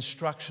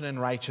instruction in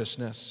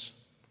righteousness.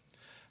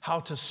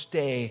 How to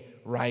stay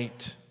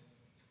right.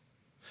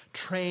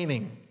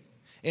 Training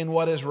in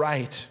what is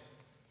right.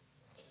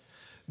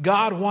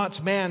 God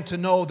wants man to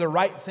know the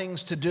right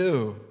things to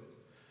do,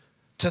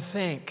 to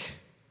think,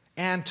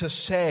 and to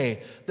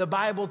say. The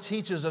Bible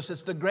teaches us,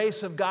 it's the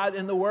grace of God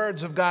in the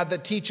words of God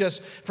that teach us,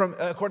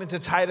 according to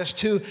Titus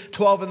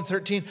 2:12 and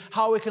 13,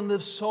 how we can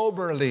live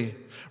soberly,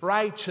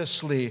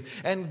 righteously,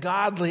 and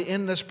godly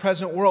in this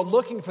present world,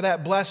 looking for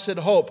that blessed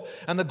hope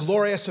and the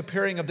glorious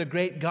appearing of the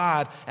great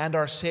God and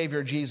our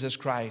Savior Jesus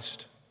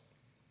Christ.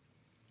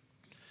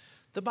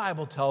 The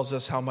Bible tells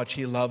us how much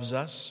He loves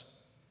us,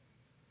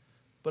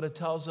 but it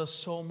tells us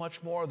so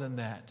much more than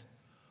that.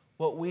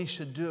 What we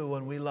should do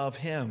when we love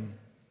Him.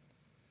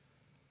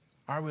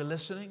 Are we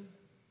listening?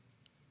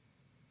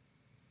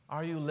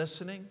 Are you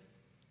listening?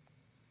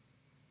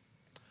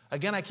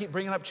 Again, I keep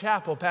bringing up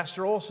chapel.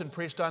 Pastor Olson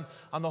preached on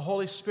the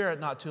Holy Spirit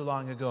not too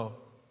long ago.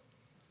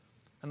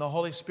 And the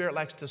Holy Spirit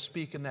likes to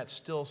speak in that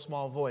still,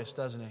 small voice,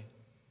 doesn't He?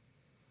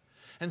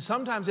 And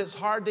sometimes it's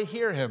hard to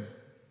hear Him.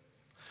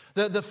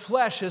 The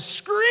flesh is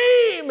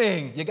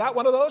screaming. You got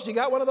one of those? You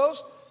got one of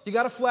those? You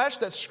got a flesh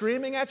that's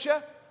screaming at you?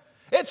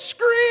 It's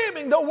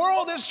screaming. The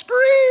world is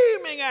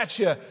screaming at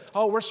you.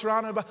 Oh, we're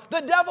surrounded by...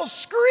 The devil's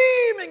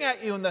screaming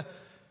at you. And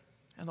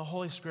the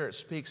Holy Spirit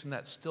speaks in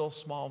that still,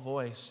 small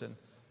voice. And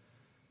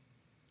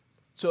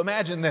so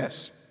imagine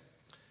this.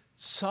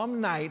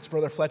 Some nights,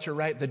 Brother Fletcher,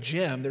 right, the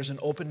gym, there's an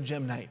open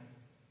gym night.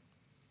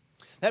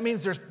 That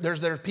means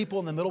there's people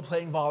in the middle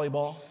playing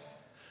volleyball.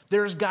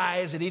 There's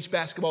guys at each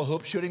basketball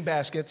hoop shooting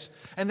baskets.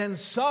 And then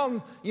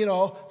some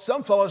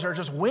fellows are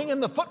just winging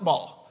the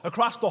football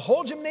across the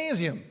whole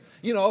gymnasium.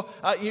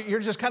 You're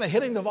just kind of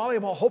hitting the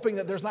volleyball, hoping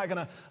that there's not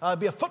going to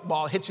be a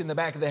football hit you in the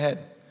back of the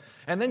head.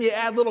 And then you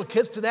add little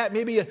kids to that,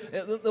 maybe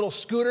little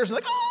scooters, and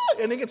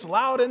and it gets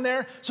loud in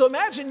there. So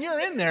imagine you're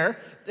in there,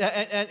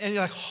 and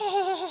you're like,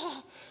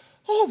 oh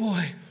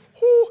boy,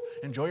 whoo,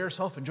 enjoy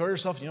yourself, and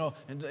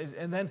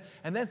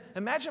then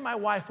imagine my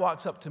wife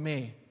walks up to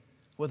me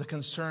with a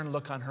concerned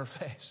look on her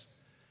face.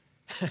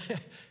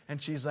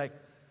 And she's like,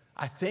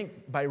 I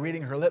think by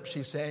reading her lips,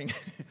 she's saying,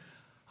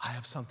 I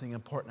have something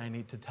important I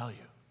need to tell you.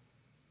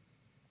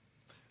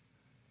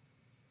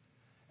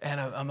 And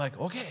I'm like,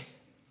 okay,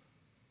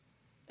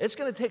 it's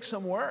going to take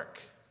some work.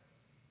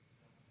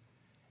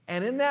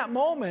 And in that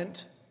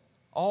moment,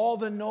 all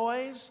the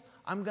noise,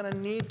 I'm going to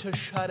need to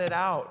shut it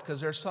out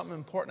because there's something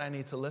important I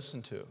need to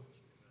listen to.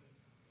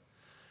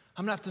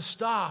 I'm going to have to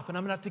stop, and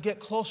I'm going to have to get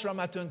closer. I'm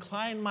going to have to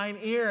incline mine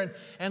ear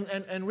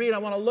and read. I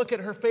want to look at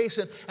her face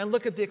and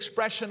look at the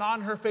expression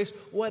on her face.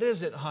 What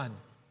is it, hon?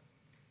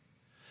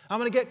 I'm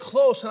going to get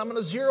close, and I'm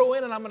going to zero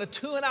in, and I'm going to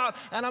tune out,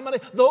 and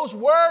those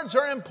words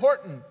are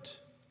important.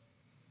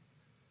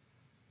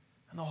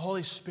 And the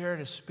Holy Spirit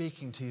is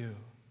speaking to you.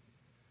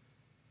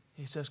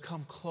 He says,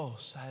 come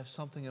close. I have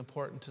something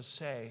important to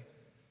say.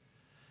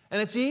 And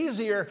it's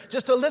easier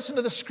just to listen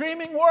to the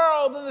screaming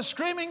world and the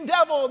screaming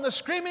devil and the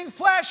screaming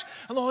flesh.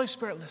 And the Holy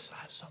Spirit, listen,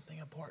 I have something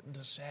important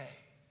to say.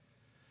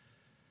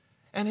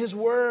 And His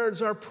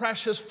words are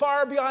precious,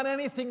 far beyond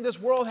anything this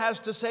world has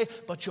to say.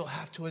 But you'll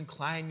have to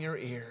incline your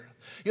ear.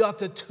 You'll have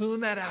to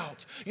tune that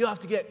out. You'll have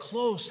to get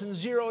close and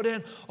zeroed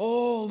in.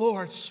 Oh,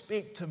 Lord,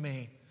 speak to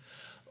me.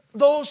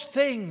 Those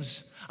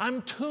things,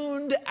 I'm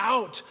tuned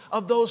out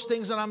of those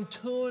things, and I'm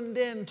tuned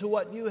in to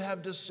what you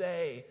have to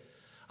say.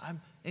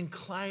 I'm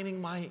inclining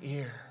my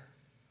ear.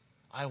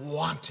 I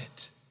want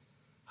it.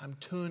 I'm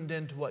tuned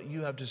into what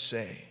you have to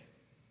say.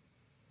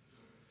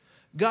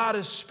 God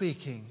is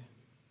speaking.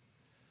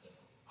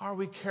 Are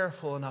we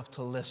careful enough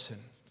to listen?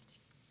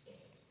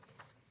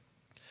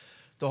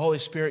 The Holy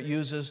Spirit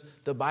uses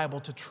the Bible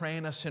to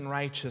train us in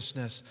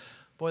righteousness.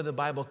 Boy, the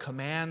Bible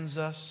commands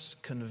us,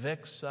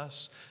 convicts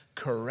us,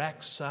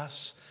 corrects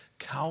us,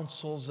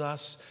 counsels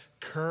us,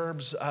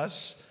 curbs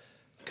us,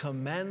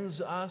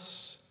 commends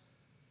us,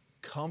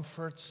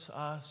 comforts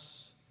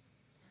us.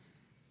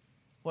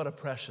 What a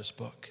precious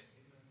book.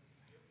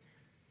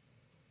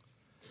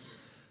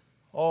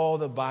 Oh,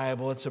 the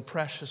Bible, it's a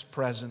precious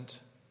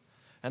present,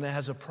 and it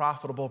has a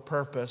profitable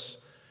purpose,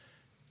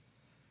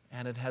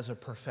 and it has a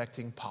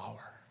perfecting power.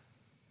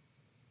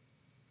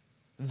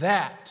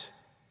 That,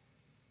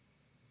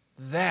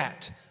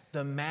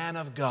 the man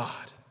of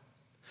God.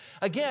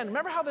 Again,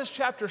 remember how this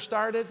chapter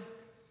started?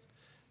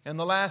 In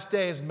the last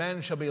days,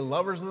 men shall be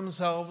lovers of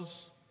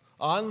themselves,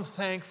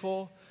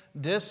 unthankful,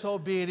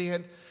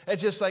 disobedient.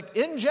 It's just like,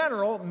 in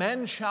general,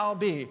 men shall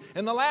be.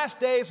 In the last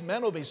days,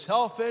 men will be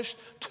selfish,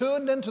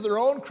 tuned into their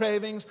own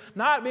cravings,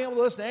 not being able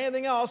to listen to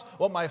anything else,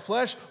 what my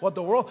flesh, what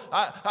the world,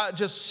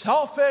 just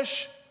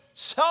selfish,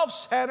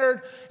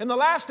 self-centered. In the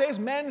last days,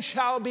 men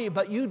shall be,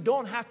 but you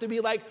don't have to be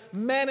like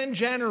men in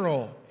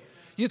general.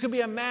 You can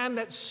be a man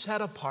that's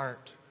set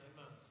apart.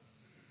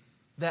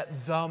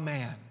 That the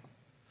man.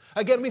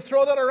 Again, we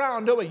throw that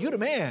around, don't we? You the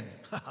man.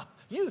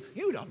 you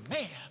the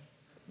man.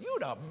 You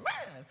the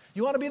man.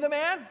 You want to be the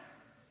man?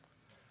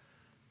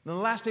 In the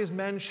last days,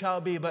 men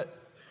shall be, but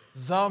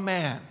the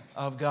man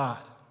of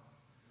God.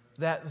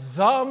 That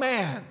the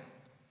man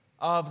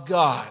of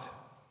God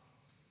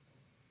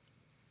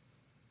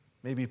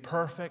may be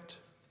perfect,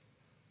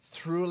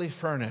 thoroughly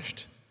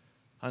furnished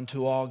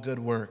unto all good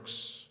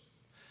works.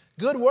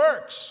 Good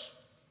works.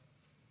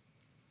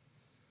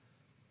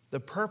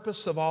 The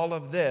purpose of all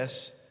of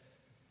this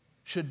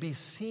should be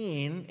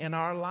seen in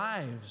our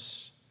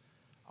lives.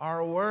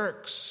 Our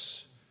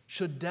works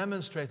should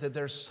demonstrate that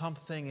there's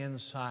something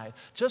inside.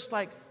 Just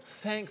like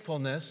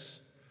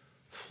thankfulness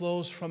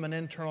flows from an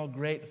internal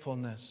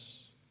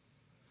gratefulness.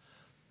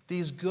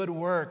 These good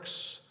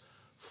works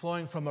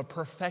flowing from a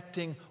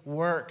perfecting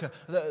work,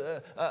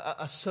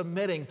 a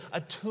submitting,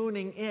 a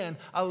tuning in,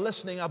 a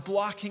listening, a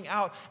blocking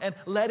out, and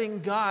letting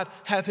God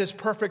have His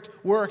perfect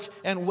work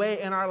and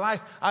way in our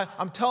life.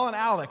 I'm telling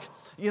Alec,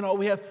 we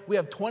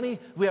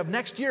have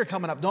next year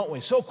coming up, don't we?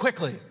 So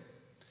quickly.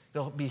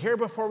 It'll be here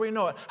before we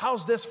know it.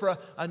 How's this for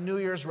a New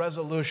Year's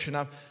resolution?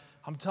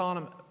 I'm telling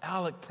him,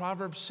 Alec,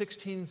 Proverbs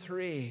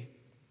 16:3.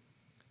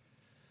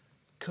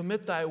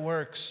 Commit thy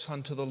works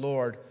unto the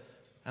Lord,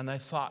 and thy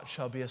thought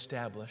shall be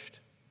established.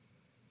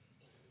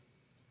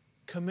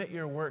 Commit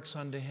your works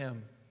unto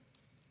Him.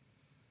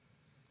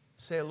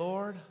 Say,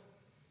 Lord,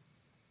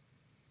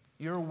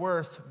 you're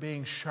worth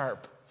being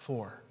sharp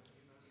for.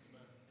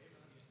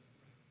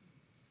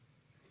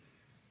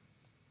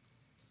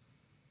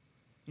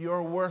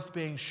 You're worth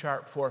being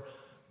sharp for.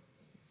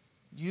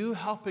 You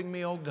helping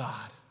me, oh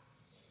God.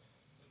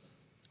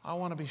 I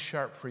want to be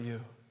sharp for you.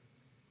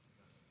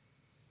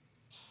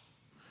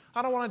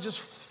 I don't want to just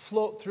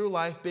float through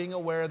life being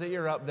aware that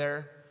you're up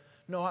there.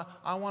 No,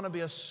 I want to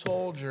be a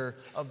soldier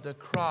of the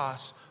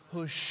cross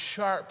who's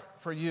sharp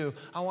for you.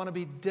 I want to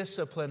be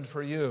disciplined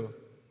for you.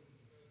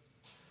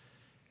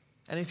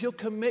 And if you'll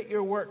commit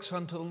your works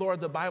unto the Lord,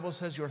 the Bible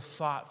says your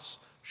thoughts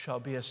shall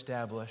be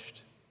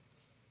established.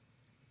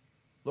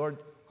 Lord,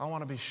 I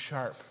want to be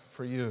sharp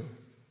for you.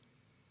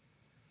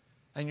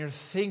 And you're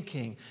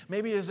thinking,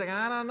 maybe you're saying,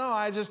 I don't know,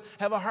 I just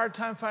have a hard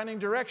time finding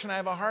direction. I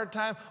have a hard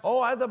time.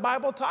 The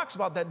Bible talks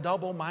about that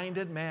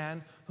double-minded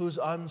man who's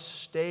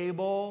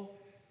unstable.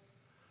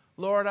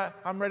 Lord,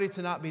 I'm ready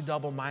to not be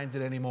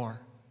double-minded anymore.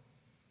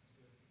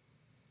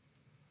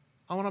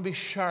 I want to be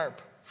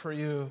sharp for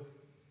you.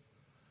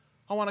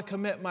 I want to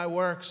commit my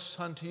works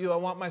unto you. I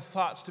want my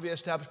thoughts to be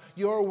established.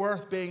 You're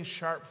worth being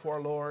sharp for,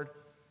 Lord.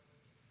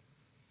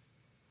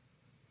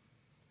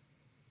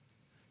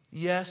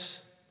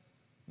 Yes,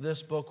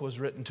 this book was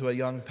written to a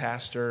young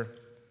pastor,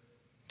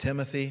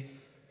 Timothy.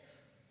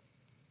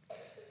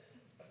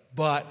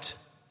 But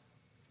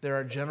there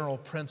are general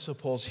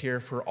principles here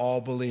for all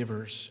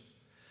believers.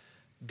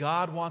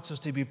 God wants us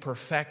to be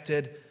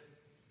perfected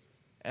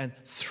and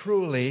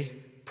thoroughly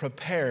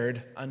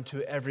prepared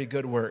unto every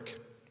good work.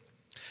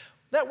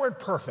 That word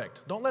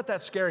perfect, don't let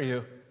that scare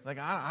you. Like,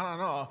 I don't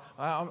know.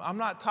 I'm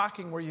not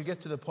talking where you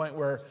get to the point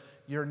where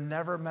you're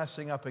never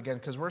messing up again,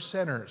 because we're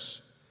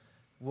sinners.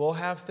 We'll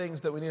have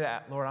things that we need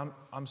to, Lord,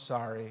 I'm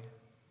sorry.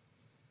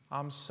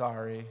 I'm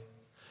sorry.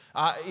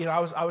 I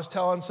was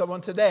telling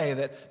someone today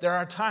that there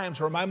are times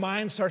where my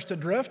mind starts to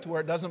drift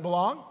where it doesn't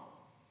belong.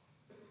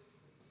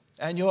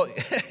 And you'll,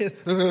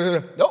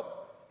 nope,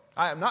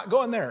 I am not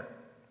going there.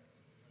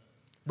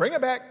 Bring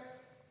it back.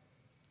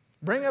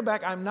 Bring it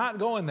back. I'm not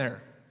going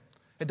there.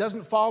 It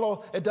doesn't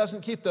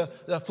keep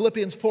the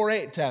Philippians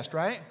 4:8 test,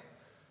 right?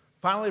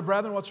 Finally,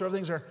 brethren, whatsoever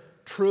things are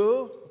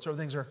true, whatsoever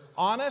things are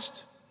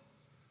honest,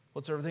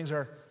 whatsoever things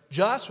are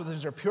just, whatsoever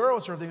things are pure,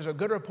 whatsoever things are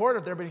good report,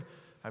 if there be,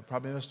 I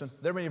probably missed them,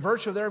 there be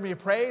virtue, there be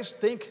praise,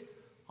 think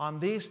on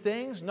these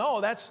things.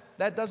 No,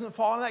 that doesn't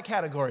fall in that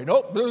category.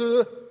 Nope,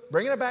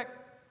 bringing it back.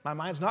 My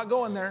mind's not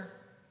going there.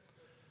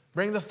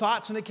 Bring the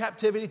thoughts into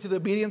captivity to the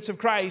obedience of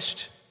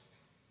Christ.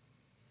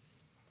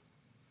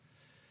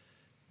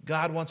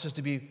 God wants us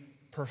to be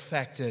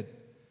perfected.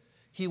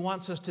 He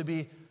wants us to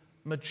be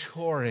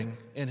maturing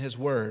in His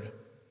Word.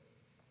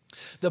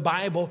 The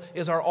Bible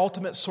is our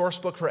ultimate source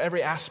book for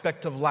every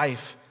aspect of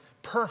life.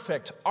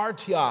 Perfect,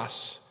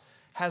 artios,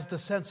 has the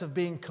sense of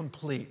being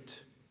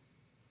complete.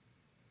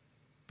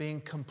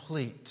 Being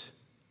complete.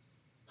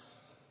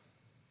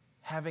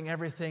 Having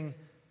everything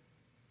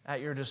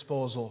at your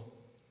disposal.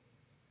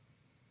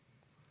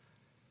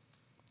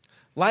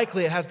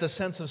 Likely it has the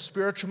sense of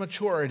spiritual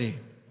maturity.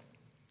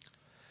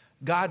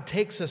 God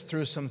takes us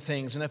through some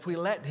things, and if we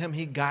let Him,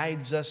 He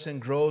guides us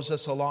and grows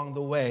us along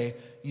the way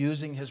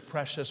using His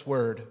precious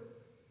Word.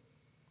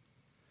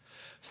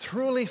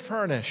 Truly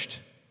furnished,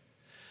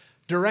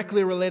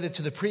 directly related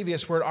to the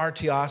previous word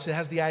artios, it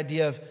has the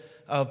idea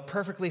of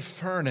perfectly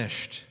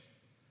furnished.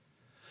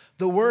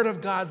 The Word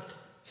of God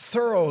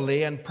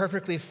thoroughly and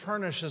perfectly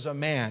furnishes a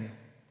man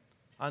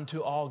unto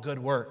all good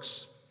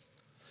works.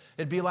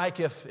 It'd be like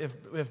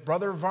if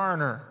Brother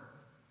Varner,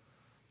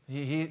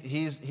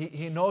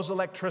 he knows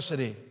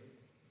electricity,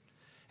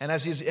 and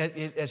as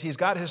he's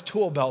got his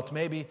tool belt,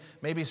 maybe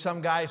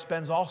some guy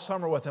spends all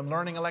summer with him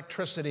learning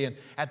electricity, and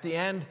at the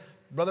end,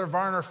 Brother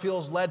Varner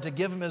feels led to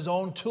give him his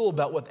own tool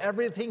belt with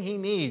everything he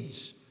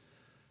needs.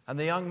 And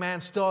the young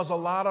man still has a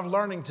lot of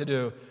learning to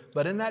do,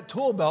 but in that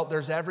tool belt,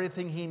 there's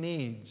everything he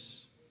needs.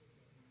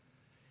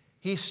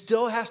 He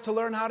still has to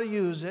learn how to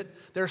use it.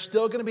 There's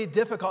still going to be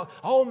difficult.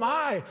 Oh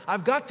my,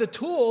 I've got the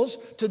tools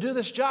to do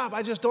this job.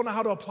 I just don't know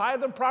how to apply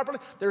them properly.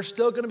 There's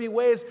still going to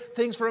be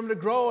things for him to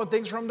grow and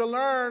things for him to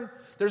learn.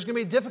 There's going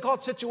to be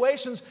difficult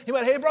situations. He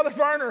went, hey, Brother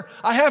Varner,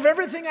 I have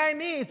everything I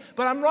need,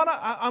 but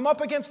I'm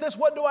up against this.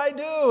 What do I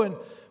do? And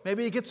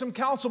maybe you get some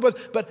counsel,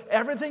 but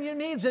everything you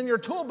need is in your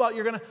tool belt.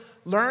 You're going to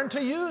learn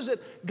to use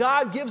it.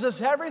 God gives us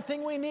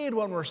everything we need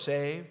when we're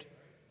saved.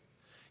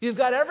 You've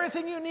got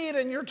everything you need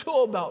in your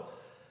tool belt.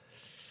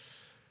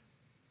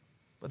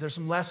 But there's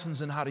some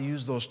lessons in how to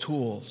use those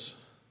tools.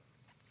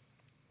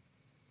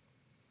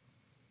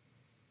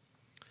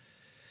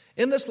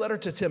 In this letter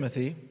to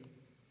Timothy,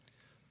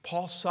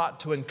 Paul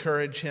sought to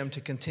encourage him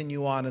to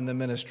continue on in the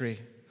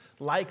ministry.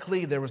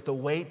 Likely there was the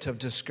weight of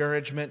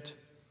discouragement.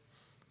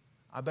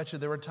 I bet you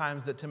there were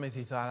times that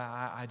Timothy thought,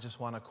 I just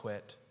want to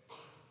quit.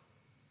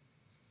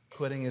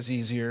 Quitting is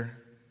easier.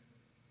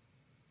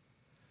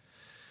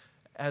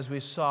 As we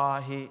saw,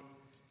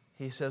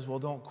 he says, well,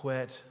 don't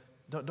quit.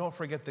 Don't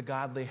forget the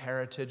godly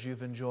heritage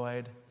you've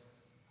enjoyed,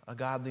 a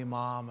godly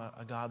mom,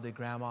 a godly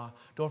grandma.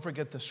 Don't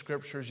forget the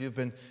scriptures you've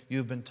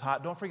been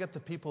taught. Don't forget the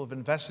people who've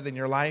invested in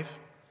your life.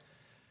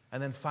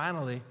 And then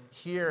finally,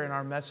 here in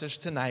our message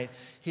tonight,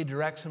 he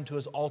directs him to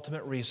his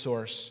ultimate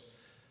resource,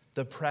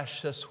 the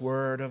precious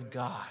Word of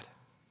God,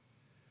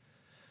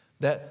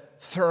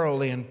 that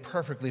thoroughly and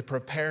perfectly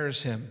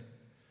prepares him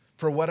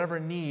for whatever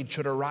need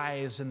should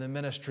arise in the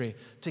ministry,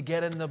 to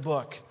get in the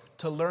book,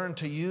 to learn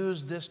to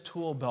use this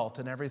tool belt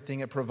and everything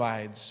it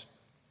provides.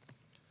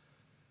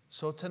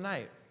 So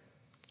tonight,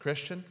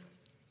 Christian,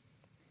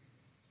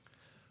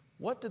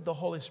 what did the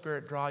Holy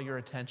Spirit draw your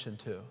attention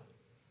to?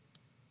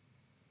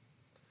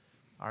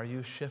 Are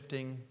you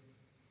shifting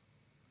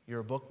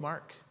your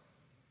bookmark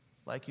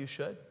like you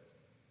should?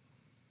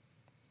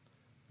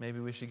 Maybe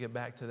we should get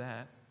back to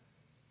that.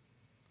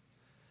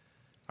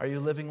 Are you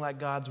living like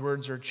God's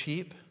words are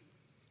cheap?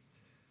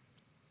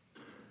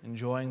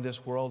 Enjoying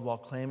this world while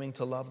claiming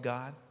to love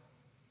God?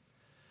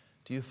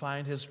 Do you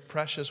find His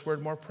precious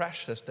Word more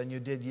precious than you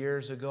did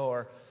years ago,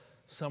 or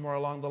somewhere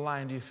along the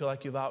line do you feel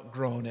like you've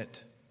outgrown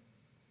it?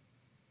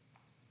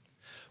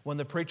 When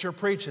the preacher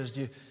preaches,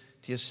 do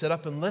you sit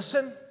up and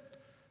listen?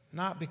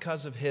 Not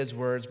because of his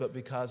words, but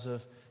because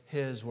of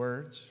His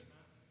words.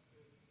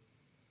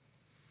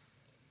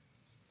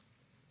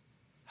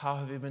 How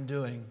have you been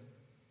doing,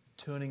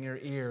 tuning your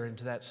ear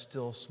into that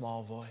still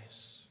small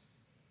voice?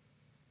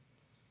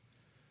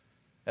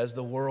 As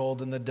the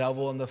world and the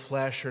devil and the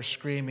flesh are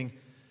screaming,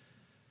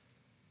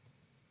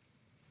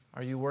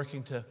 are you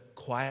working to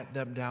quiet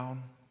them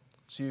down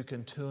so you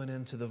can tune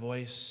into the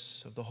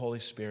voice of the Holy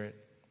Spirit?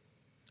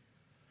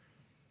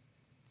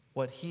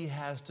 What He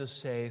has to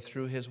say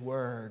through His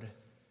Word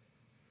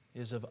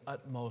is of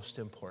utmost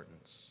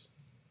importance.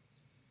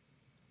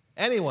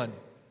 Anyone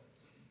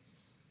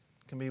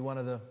can be one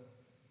of the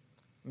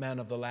men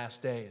of the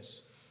last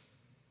days.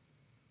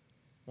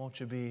 Won't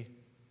you be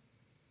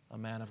a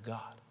man of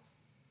God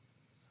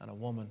and a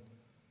woman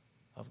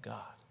of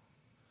God?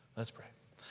 Let's pray.